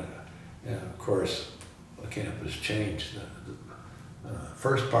and of course, the campus changed. The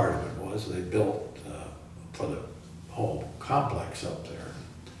first part of it was they built for the whole complex up there,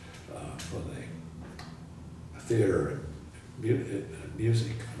 for the theater and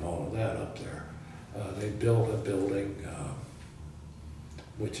music and all of that up there. They built a building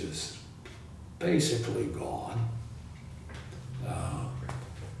which is basically gone.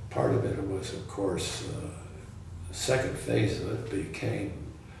 Part of it was, of course, the second phase of it became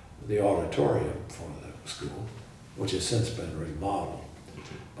the auditorium for the school, which has since been remodeled.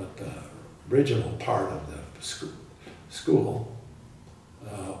 But the original part of the school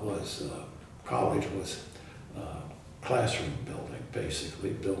college was classroom building, basically,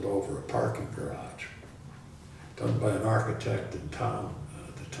 built over a parking garage. done by an architect in town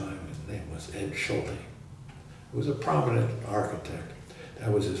at the time. His name was Ed Schulte. He was a prominent architect.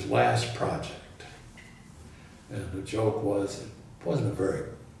 That was his last project. And the joke was, it wasn't a very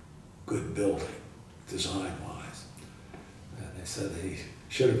good building, design-wise. And they said he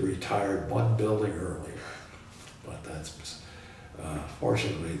should have retired one building earlier. But that's,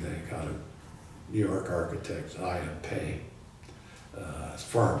 fortunately, they got a New York architect, I.M.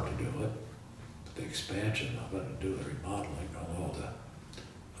 firm to do it, the expansion of it and do the remodeling, although the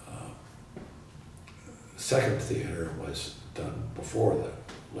second theater was done before the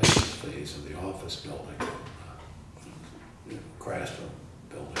latest phase of the office building, Craftsman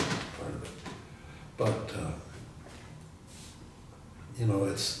building, part of it. But, you know,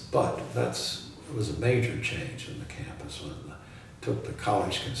 it was a major change in the campus when took the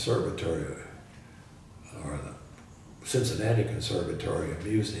college conservatory, or the Cincinnati Conservatory of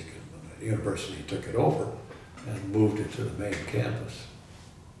Music, and the university took it over and moved it to the main campus.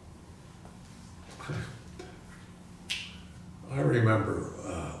 I remember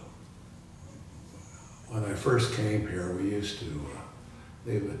when I first came here, we used to,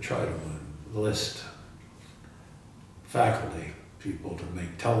 they would try to enlist faculty people to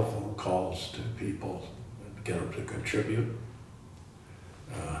make telephone calls to people and get them to contribute.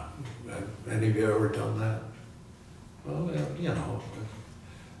 Have any of you ever done that? Well, you know,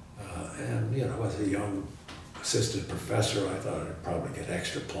 and you know, as a young assistant professor, I thought I'd probably get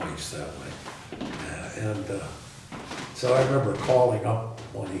extra points that way. So I remember calling up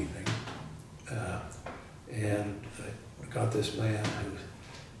one evening, and I got this man who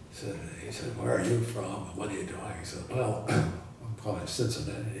said, "Where are you from? What are you doing?" He said, "Well, I'm calling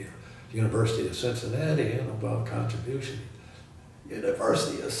Cincinnati, University of Cincinnati, and about contribution."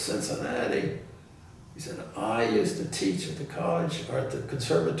 University of Cincinnati. He said, "I used to teach at the college, or at the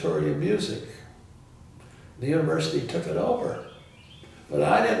Conservatory of Music. The university took it over, but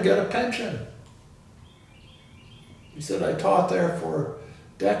I didn't get a pension." He said, "I taught there for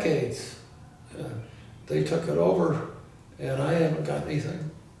decades. They took it over, and I haven't got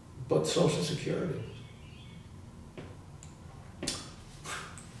anything but Social Security."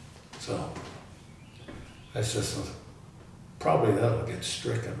 So, that's just probably that'll get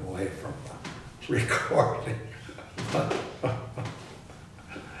stricken away from the recording.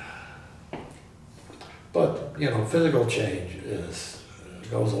 But you know, physical change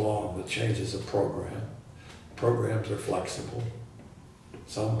goes along with changes of program. Programs are flexible.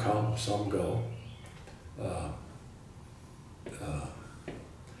 Some come, some go.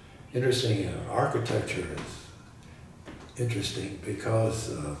 Interesting, architecture is interesting because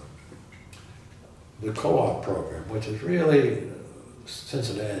the co-op program, which is really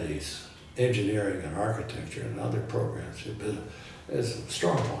Cincinnati's engineering and architecture and other programs, is a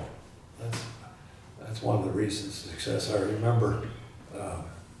strong point. That's one of the reasons of success. I remember I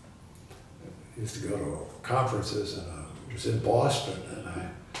used to go to conferences, and I was in Boston, and I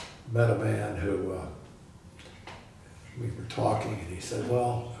met a man who we were talking, and he said,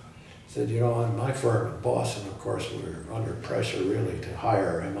 you know, in my firm in Boston, of course, we were under pressure really to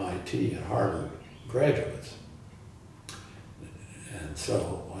hire MIT and Harvard graduates. And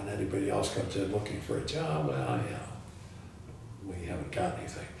so when anybody else comes in looking for a job, well, you know, we haven't got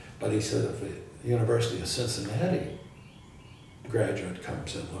anything. But he said, if the University of Cincinnati graduate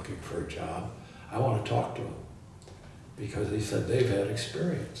comes in looking for a job, I want to talk to them, because he said they've had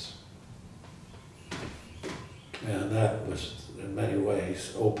experience. And that was, in many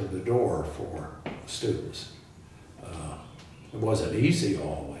ways, opened the door for students. It wasn't easy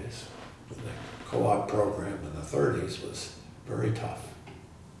always. The co-op program in the 30s was very tough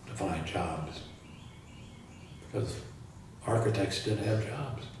to find jobs, because architects didn't have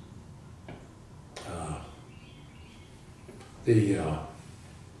jobs.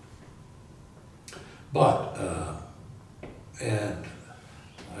 And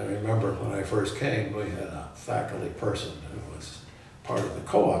I remember when I first came, we had a faculty person who was part of the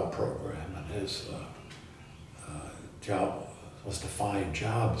co-op program, and his job was to find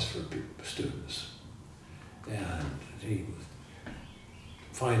jobs for students. And he was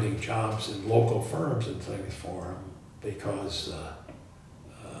finding jobs in local firms and things for them, because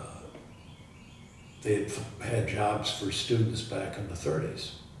they'd had jobs for students back in the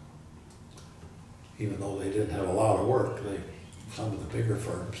 30s. Even though they didn't have a lot of work, some of the bigger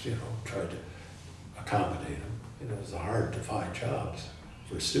firms, you know, tried to accommodate them. You know, it was hard to find jobs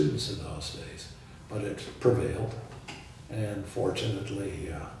for students in those days, but it prevailed. And fortunately,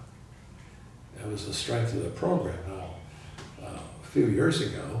 it was the strength of the program. Now, a few years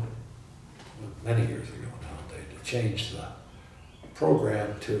ago, many years ago now, they changed the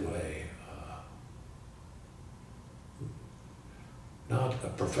program to a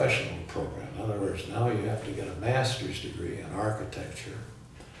professional program. In other words, now you have to get a master's degree in architecture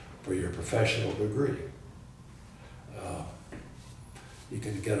for your professional degree. You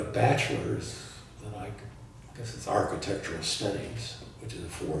can get a bachelor's, and I guess it's architectural studies, which is a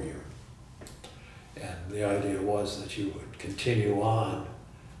 4-year. And the idea was that you would continue on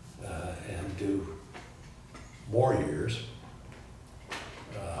and do more years.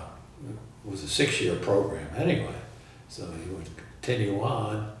 It was a 6-year program anyway, so you would continue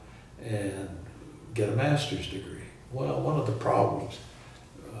on and get a master's degree. Well, one of the problems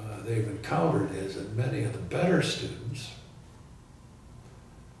they've encountered is that many of the better students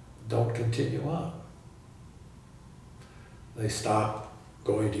don't continue on. They stop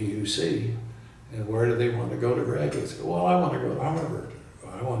going to UC, and where do they want to go to graduate school? Well, I want to go to Harvard,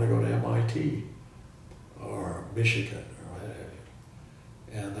 or I want to go to MIT, or Michigan, or what have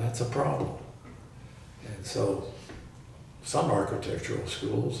you. And that's a problem. And so some architectural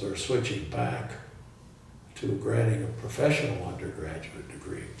schools are switching back to granting a professional undergraduate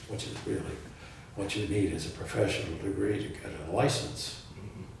degree, which is really what you need is a professional degree to get a license.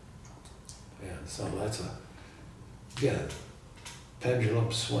 And so that's again,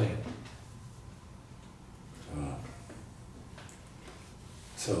 pendulum swing.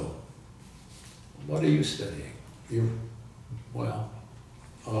 So, what are you studying? Well,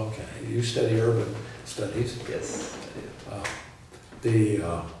 okay, you study urban studies. Yes, I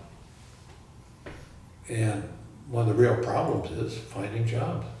do. And one of the real problems is finding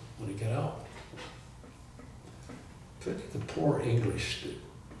jobs when you get out. The poor English student,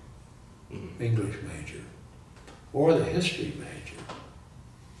 English major, or the history major.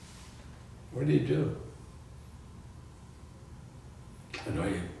 What do? I know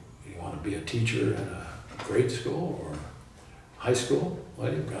you want to be a teacher in a grade school or high school.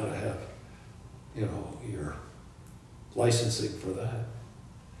 Well, you've got to have, your licensing for that.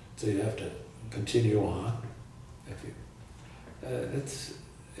 So you have to continue on. If you,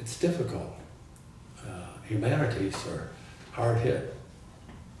 it's difficult. Humanities are hard hit,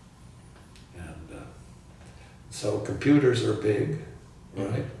 and so computers are big,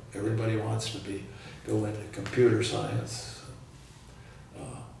 right? Everybody wants to go into computer science,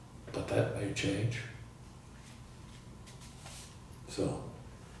 but that may change. So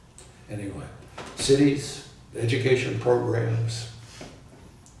anyway, cities, education programs,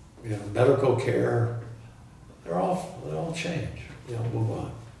 medical care, they all change, move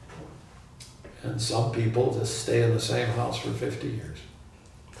on. And some people just stay in the same house for 50 years.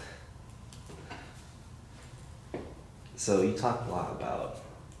 So you talk a lot about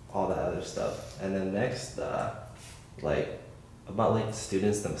all that other stuff, and then next, about the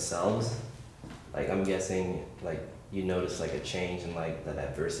students themselves. I'm guessing you notice a change in the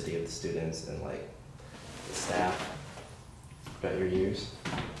diversity of the students and the staff throughout your years.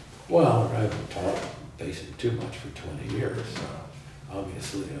 Well, I haven't taught basic too much for 20 years.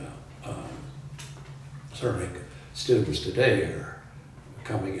 Obviously, certainly students today are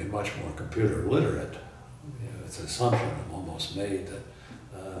coming in much more computer literate. It's an assumption I've almost made that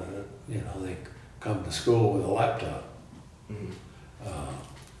they come to school with a laptop.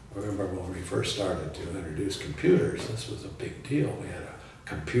 I remember when we first started to introduce computers, this was a big deal. We had a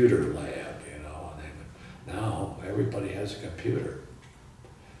computer lab, and now everybody has a computer.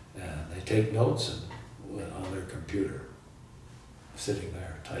 And they take notes on their computer, sitting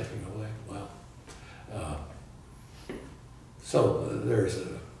there typing away. Well, so there's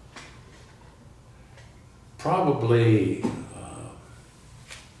probably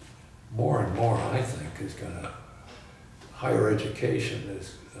more and more, I think, is higher education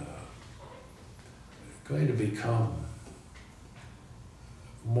is going to become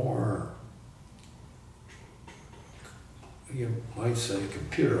more, you might say,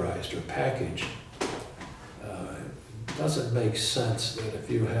 computerized or packaged. It doesn't make sense that if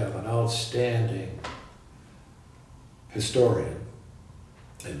you have an outstanding historian,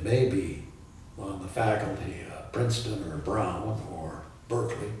 and maybe on the faculty at Princeton or Brown or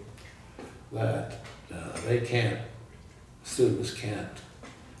Berkeley, that students can't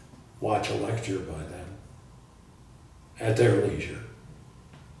watch a lecture by them at their leisure,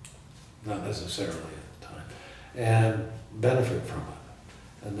 not necessarily at the time, and benefit from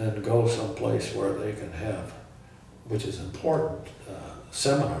it, and then go someplace where they can have, which is important,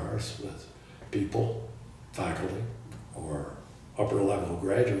 seminars with people, faculty, or upper level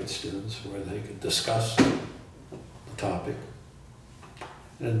graduate students where they can discuss the topic.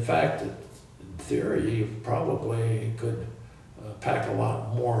 And in fact, in theory, you probably could pack a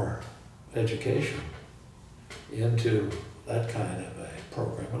lot more education into that kind of a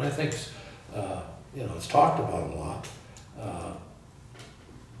program. And I think, it's talked about a lot.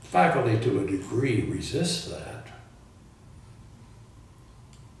 Faculty to a degree resist that.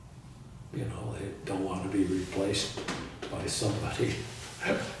 You know, they don't want to be replaced by somebody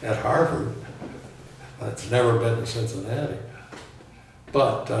at Harvard that's never been to Cincinnati.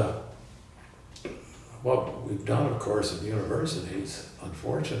 But what we've done, of course, at universities,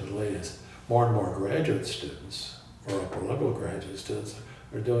 unfortunately, is more and more graduate students or upper level graduate students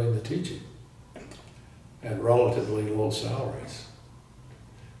are doing the teaching at relatively low salaries.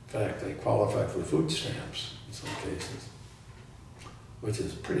 In fact, they qualify for food stamps in some cases, which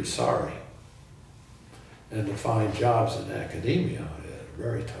is pretty sorry. And to find jobs in academia is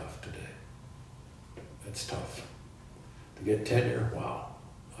very tough today. It's tough. To get tenure, wow,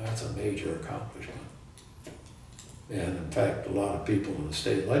 that's a major accomplishment. And in fact, a lot of people in the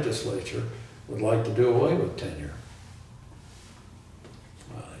state legislature would like to do away with tenure.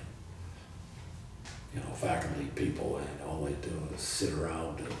 You know, faculty people, and all they do is sit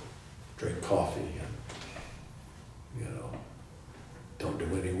around and drink coffee and, you know, don't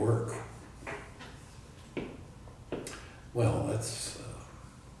do any work. Well, that's,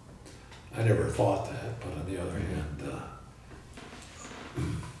 I never thought that, but on the other hand,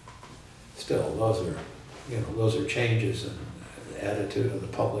 still, those are, you know, those are changes in the attitude of the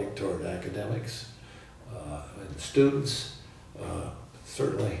public toward academics and students.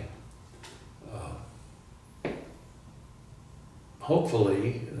 Certainly,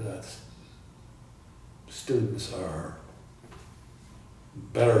 hopefully, that students are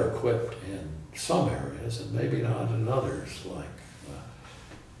better equipped in some areas and maybe not in others. Like,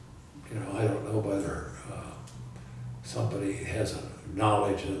 you know, I don't know whether somebody has a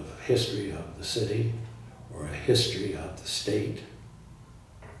knowledge of history of the city or a history of the state,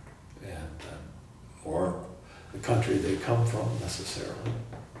 and or the country they come from necessarily.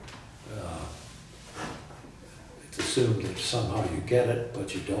 It's assumed that somehow you get it,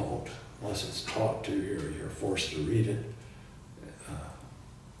 but you don't, unless it's taught to you or you're forced to read it.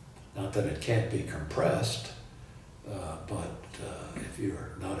 Not that it can't be compressed, but if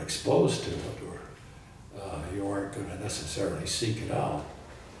you're not exposed to it, or you aren't going to necessarily seek it out.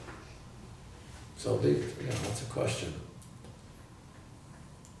 So, you know, that's a question.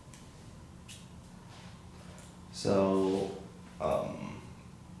 So,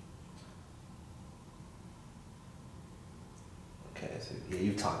 okay, so yeah,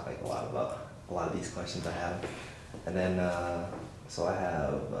 you've talked like a lot about a lot of these questions I have, and then so I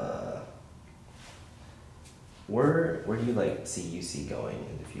have where do you like see UC going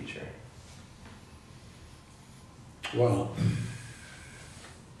in the future? Well,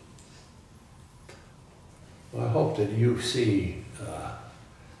 I hope that UC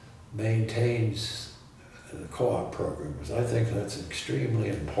maintains the co-op program, because I think that's extremely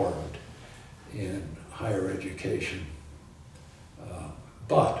important in higher education.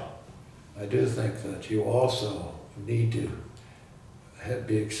 But I do think that you also need to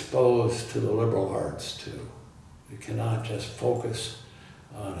be exposed to the liberal arts too. You cannot just focus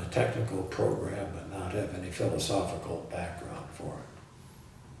on a technical program and not have any philosophical background for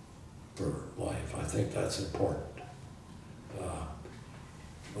life. I think that's important.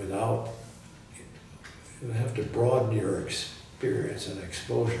 You have to broaden your experience and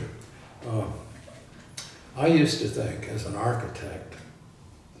exposure. I used to think, as an architect,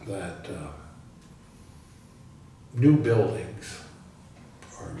 that new buildings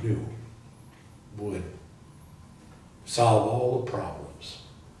would solve all the problems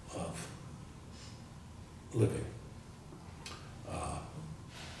of living.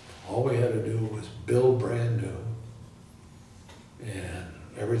 All we had to do was build brand new, and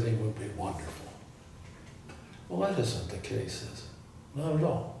everything would be wonderful. Well, that isn't the case, is it? Not at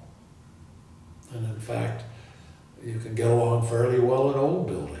all. And in fact, you can get along fairly well in old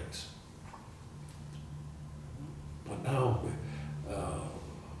buildings. But now,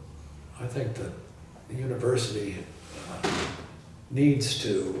 I think that the university needs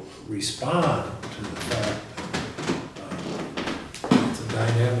to respond to the fact that it's a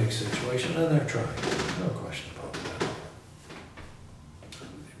dynamic situation, and they're trying. No question about that.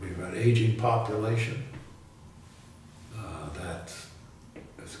 We've got an aging population that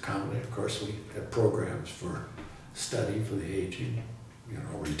is accommodated. Of course, we have programs for study for the aging, you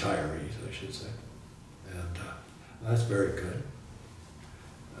know, retirees, I should say. And that's very good.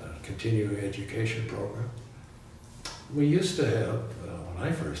 Continuing education program. We used to have, when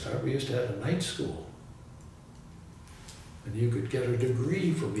I first started, we used to have a night school. And you could get a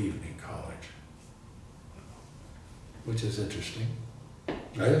degree from evening college, which is interesting.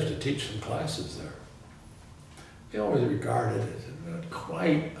 I used to teach some classes there. They always regarded it as not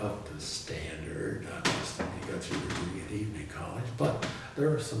quite up to standard, not just that you got your degree at evening college, but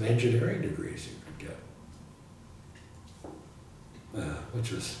there are some engineering degrees you could get,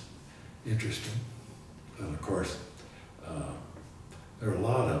 which was interesting. And of course, there are a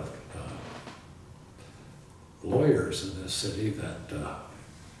lot of lawyers in this city that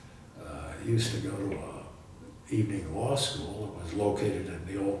used to go to a evening law school. It was located in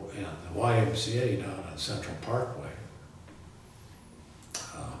the YMCA down on Central Parkway.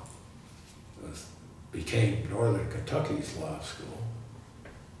 Became Northern Kentucky's law school.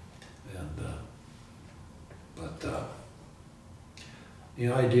 And,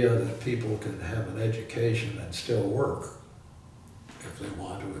 the idea that people can have an education and still work if they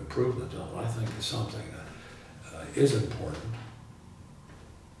want to improve themselves, I think is something that is important,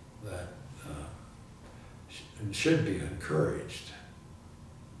 that and should be encouraged.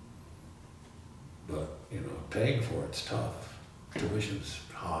 But, paying for it's tough. Tuition's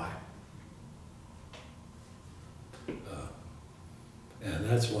high. And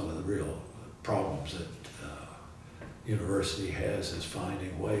that's one of the real problems that university has, is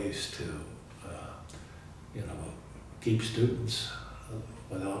finding ways to, keep students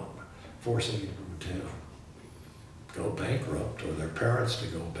without forcing them to go bankrupt or their parents to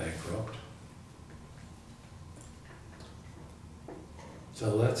go bankrupt.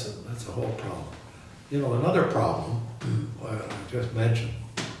 So that's a whole problem. Another problem I just mentioned,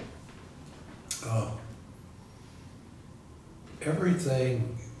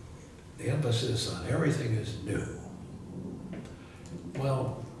 everything, the emphasis on everything is new.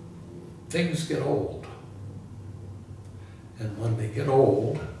 Well, things get old. And when they get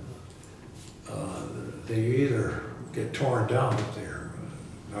old, they either get torn down if they're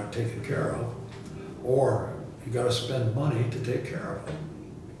not taken care of, or you got to spend money to take care of them.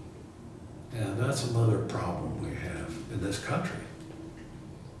 And that's another problem we have in this country.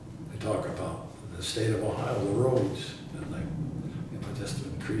 They talk about in the state of Ohio, the roads, and they just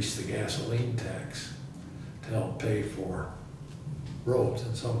increase the gasoline tax to help pay for roads.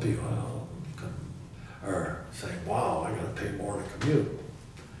 And some people are saying, wow, I got to pay more to commute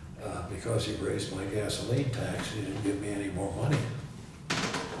because you raised my gasoline tax, you didn't give me any more money.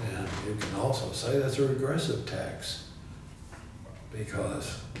 And you can also say that's a regressive tax,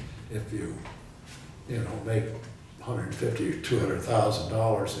 because if you make $150,000 or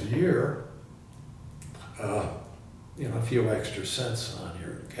 $200,000 a year, a few extra cents on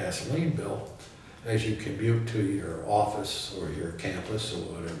your gasoline bill as you commute to your office or your campus or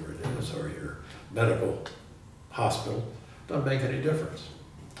whatever it is, or your medical hospital, doesn't make any difference.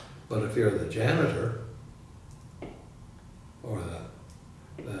 But if you're the janitor, or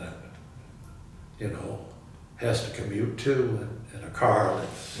that has to commute to in a car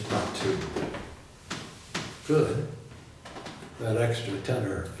that's not too good, that extra 10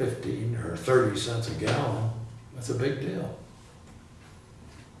 or 15 or 30 cents a gallon, that's a big deal.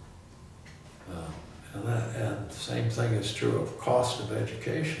 And the same thing is true of cost of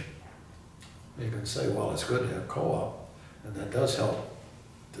education. You can say, well, it's good to have co-op, and that does help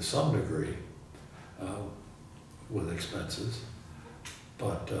to some degree with expenses,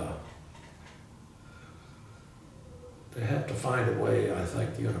 but they have to find a way. I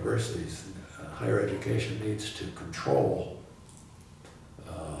think the universities, higher education needs to control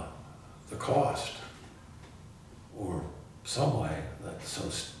the cost, or some way that so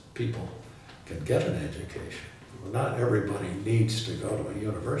people can get an education. Well, not everybody needs to go to a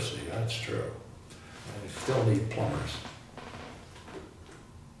university, that's true. You still need plumbers.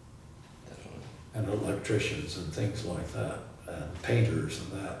 Definitely. And electricians and things like that, and painters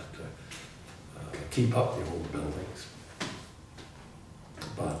and that, to keep up the old buildings.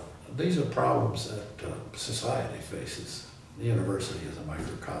 But these are problems that society faces. The university is a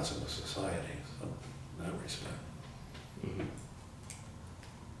microcosm of society, so in that respect. Mm-hmm.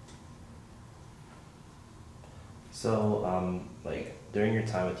 So, during your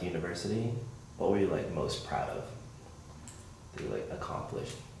time at the university, what were you most proud of that you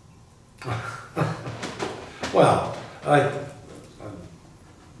accomplished? Well, I'm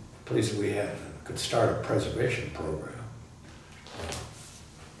pleased that we could start a preservation program.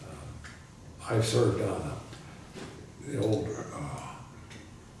 I've served on the old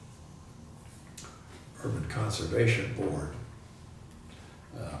Urban Conservation Board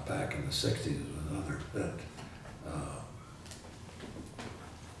back in the 60s with another that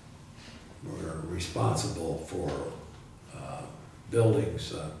were responsible for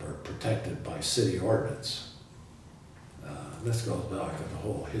buildings that are protected by city ordinance. This goes back to the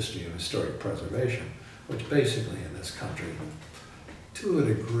whole history of historic preservation, which basically in this country, to a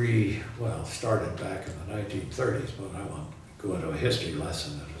degree, well, started back in the 1930s, but I won't go into a history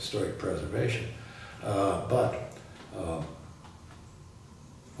lesson of historic preservation. But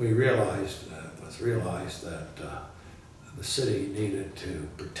we realized, it was realized that the city needed to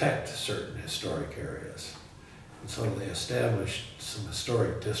protect certain historic areas. And so they established some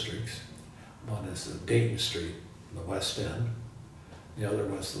historic districts. One is the Dayton Street in the West End. The other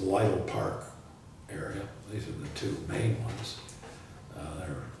was the Lytle Park area. These are the two main ones. There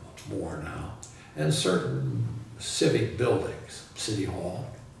are more now. And certain civic buildings, City Hall,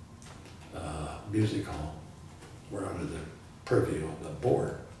 Music Hall, were under the purview of the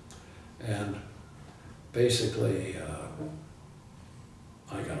board. And basically,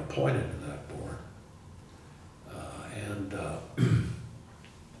 I got appointed to that board.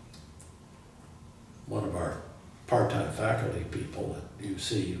 One of our part-time faculty people at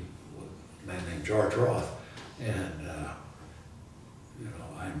UC, a man named George Roth, and you know,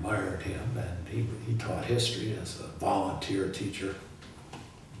 I admired him, and he taught history as a volunteer teacher.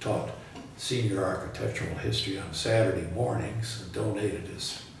 He taught senior architectural history on Saturday mornings and donated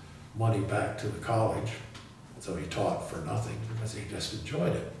his money back to the college. So he taught for nothing because he just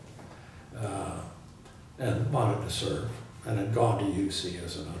enjoyed it and wanted to serve, and had gone to UC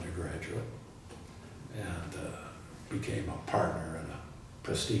as an undergraduate and became a partner in a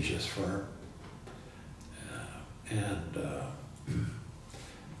prestigious firm.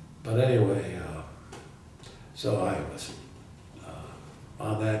 But anyway, so I was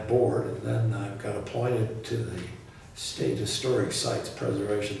on that board, and then I got appointed to the State Historic Sites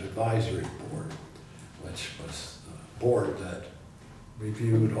Preservation Advisory Board, which was a board that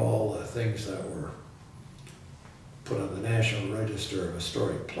reviewed all the things that were put on the National Register of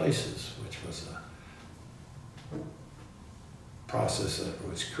Historic Places, which was a process that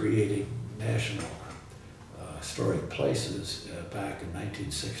was creating national historic places back in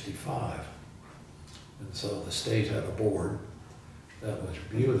 1965. And so the state had a board that would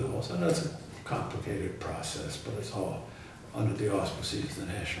review those, and that's a complicated process, but it's all under the auspices of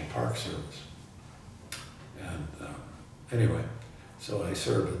the National Park Service. And anyway, so I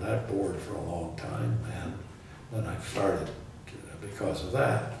served on that board for a long time, and then I started, because of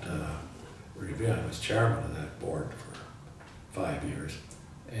that, review. I was chairman of that board for 5 years,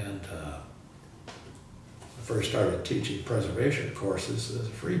 and I first started teaching preservation courses as a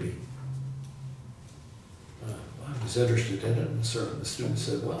freebie. I was interested in it, and certain the students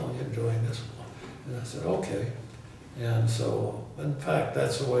said, well, you're enjoying this one. And I said, okay. And so, in fact,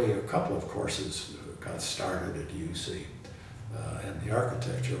 that's the way a couple of courses got started at UC in the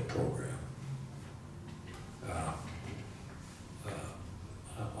architecture program.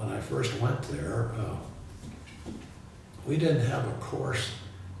 When I first went there, we didn't have a course,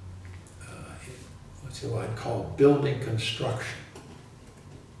 what I'd call building construction,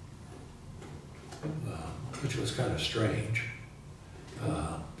 which was kind of strange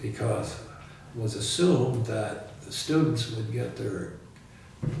because it was assumed that the students would get their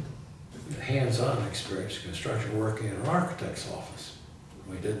hands-on experience in construction working in an architect's office.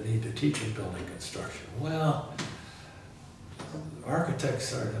 We didn't need to teach in building construction. Well, architects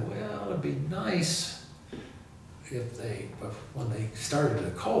started, well, it'd be nice if they, when they started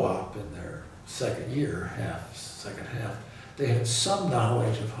a co-op in their second year, second half, they had some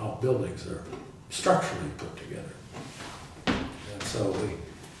knowledge of how buildings are structurally put together. And so we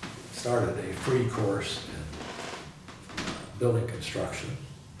started a free course in building construction,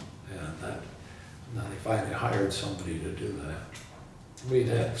 and then they finally hired somebody to do that. We'd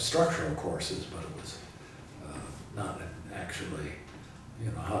had structural courses, but it was not actually,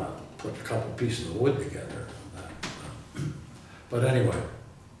 you know, how to put a couple pieces of wood together. But anyway,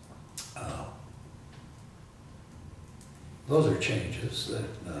 those are changes that,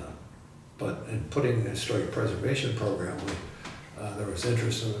 but in putting the historic preservation program, there was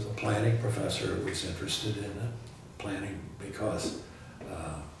interest. There was a planning professor who was interested in it, planning, because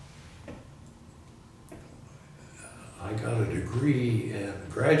I got a degree in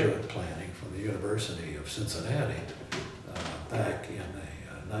graduate planning from the University of Cincinnati back in the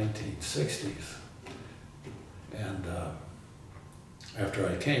 1960s. And after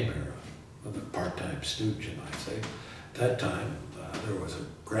I came here, I'm a part-time student, you might say, at that time there was a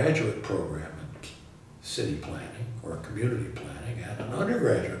graduate program in city planning or community planning and an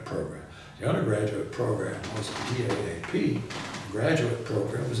undergraduate program. The undergraduate program was the DAAP, the graduate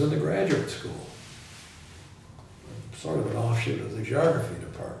program was in the graduate school. Sort of an offshoot of the geography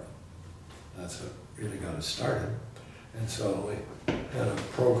department. That's what really got us started. And so we had a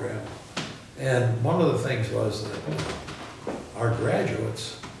program. And one of the things was that our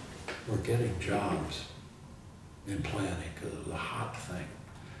graduates were getting jobs in planning because it was a hot thing.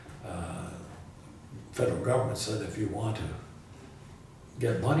 Federal government said if you want to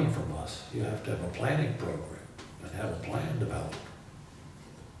get money from us, you have to have a planning program and have a plan developed.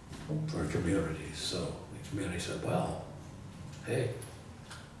 for communities. So the community said, well, hey.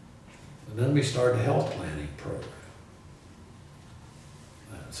 And then we started a health planning program.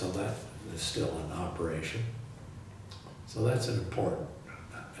 So that is still in operation. So that's an important.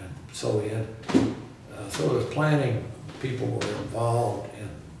 And so we had, so it was planning, people were involved in,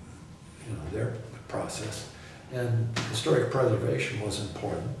 you know, their process. And historic preservation was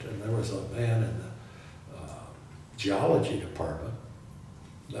important, and there was a man in the geology department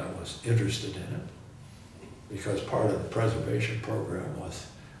that was interested in it, because part of the preservation program was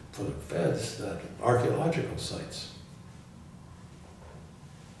for the feds that archaeological sites.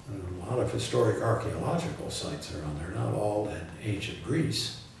 And a lot of historic archaeological sites are on there, not all in ancient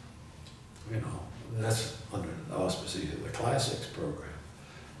Greece. You know, that's under the auspices of the classics program.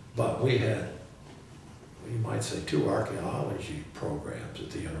 But we had, you might say, 2 archaeology programs at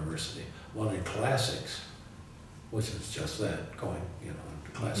the university. One in classics, which is just that, going, you know,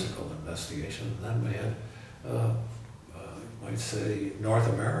 into classical investigation. And then we had, you might say, North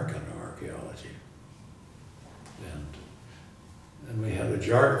American archaeology. And we had a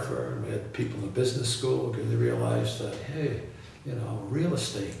geographer, and we had people in the business school, because they realized that, hey, you know, real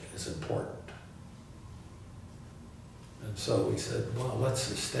estate is important. And so we said, well, let's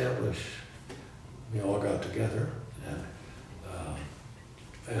establish, we all got together, and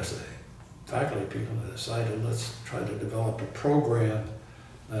as a faculty people decided, let's try to develop a program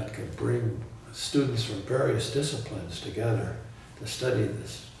that could bring students from various disciplines together to study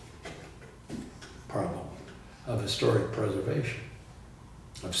this problem of historic preservation,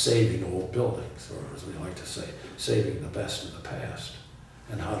 of saving old buildings, or as we like to say, saving the best of the past,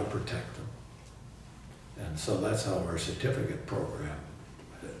 and how to protect them. And so that's how our certificate program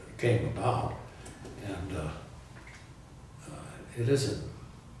came about. And it isn't,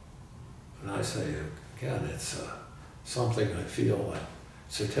 and I say again, it's something I feel like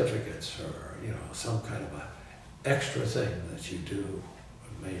certificates are, you know, some kind of a extra thing that you do,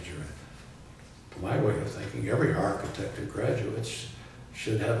 a major. My way of thinking, every architect who graduates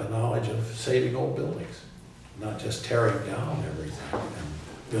should have a knowledge of saving old buildings, not just tearing down everything and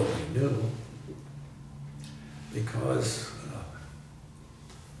building new. Because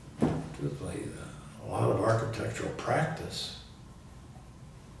truthfully, a lot of architectural practice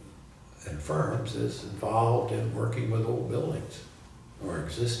in firms is involved in working with old buildings or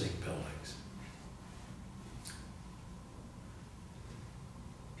existing buildings.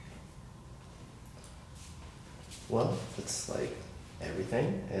 Well, it's like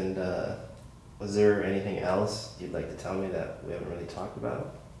everything. And was there anything else you'd like to tell me that we haven't really talked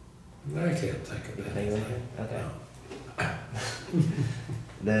about? I can't think of You can anything. think of anything? Okay.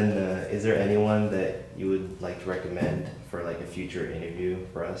 Then is there anyone that you would like to recommend for like a future interview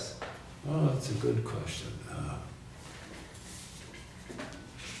for us? Oh, that's a good question.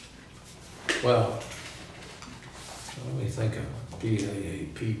 Well, let me think of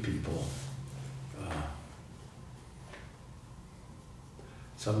DAAP people.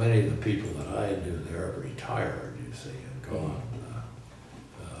 So many of the people that I knew there are retired, you see, and gone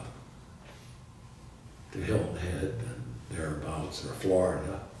to Hilton Head and thereabouts, or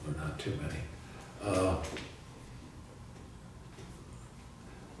Florida, or not too many.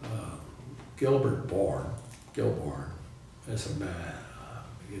 Gilborn is a man,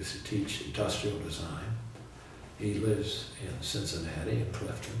 he used to teach industrial design. He lives in Cincinnati and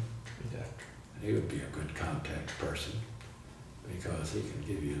Clifton. Okay. And he would be a good contact person, because he can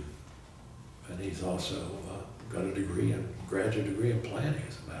give you, and he's also got a degree, graduate degree in planning,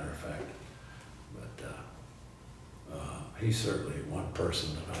 as a matter of fact. But he's certainly one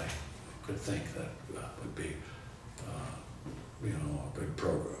person that I could think that would be, you know, a good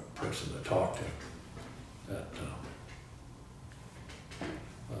person to talk to. That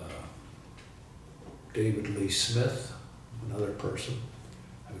David Lee Smith, another person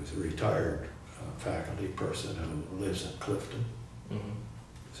who's a retired faculty person who lives in Clifton. Mm-hmm.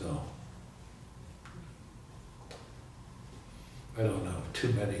 So I don't know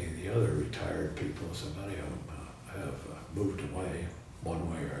too many of the other retired people, so many of them have moved away one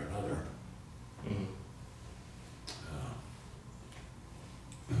way or another. Mm-hmm.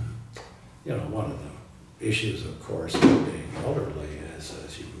 You know, one of the issues, of course, of being elderly is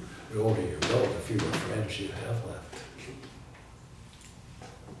as the older you go, the fewer friends you have left.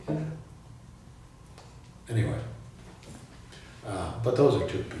 Anyway, but those are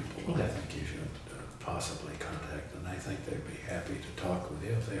 2 people I think you should possibly contact, and I think they'd be happy to talk with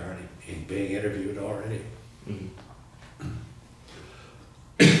you if they aren't being interviewed already. Mm-hmm.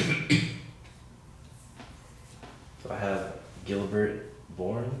 So I have Gilbert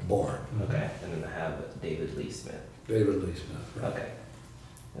Bourne. Born. Okay. And then I have David Lee Smith. David Lee Smith. Right. Okay.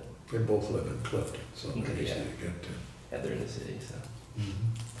 Yep. They both live in Clifton, so they're Okay, easy yeah. to get to. Yeah, they're in the city, so. Mhm.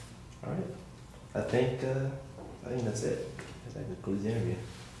 All right. I think that's it. That concludes the interview.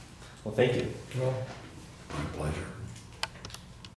 Well, thank you. Well, my pleasure.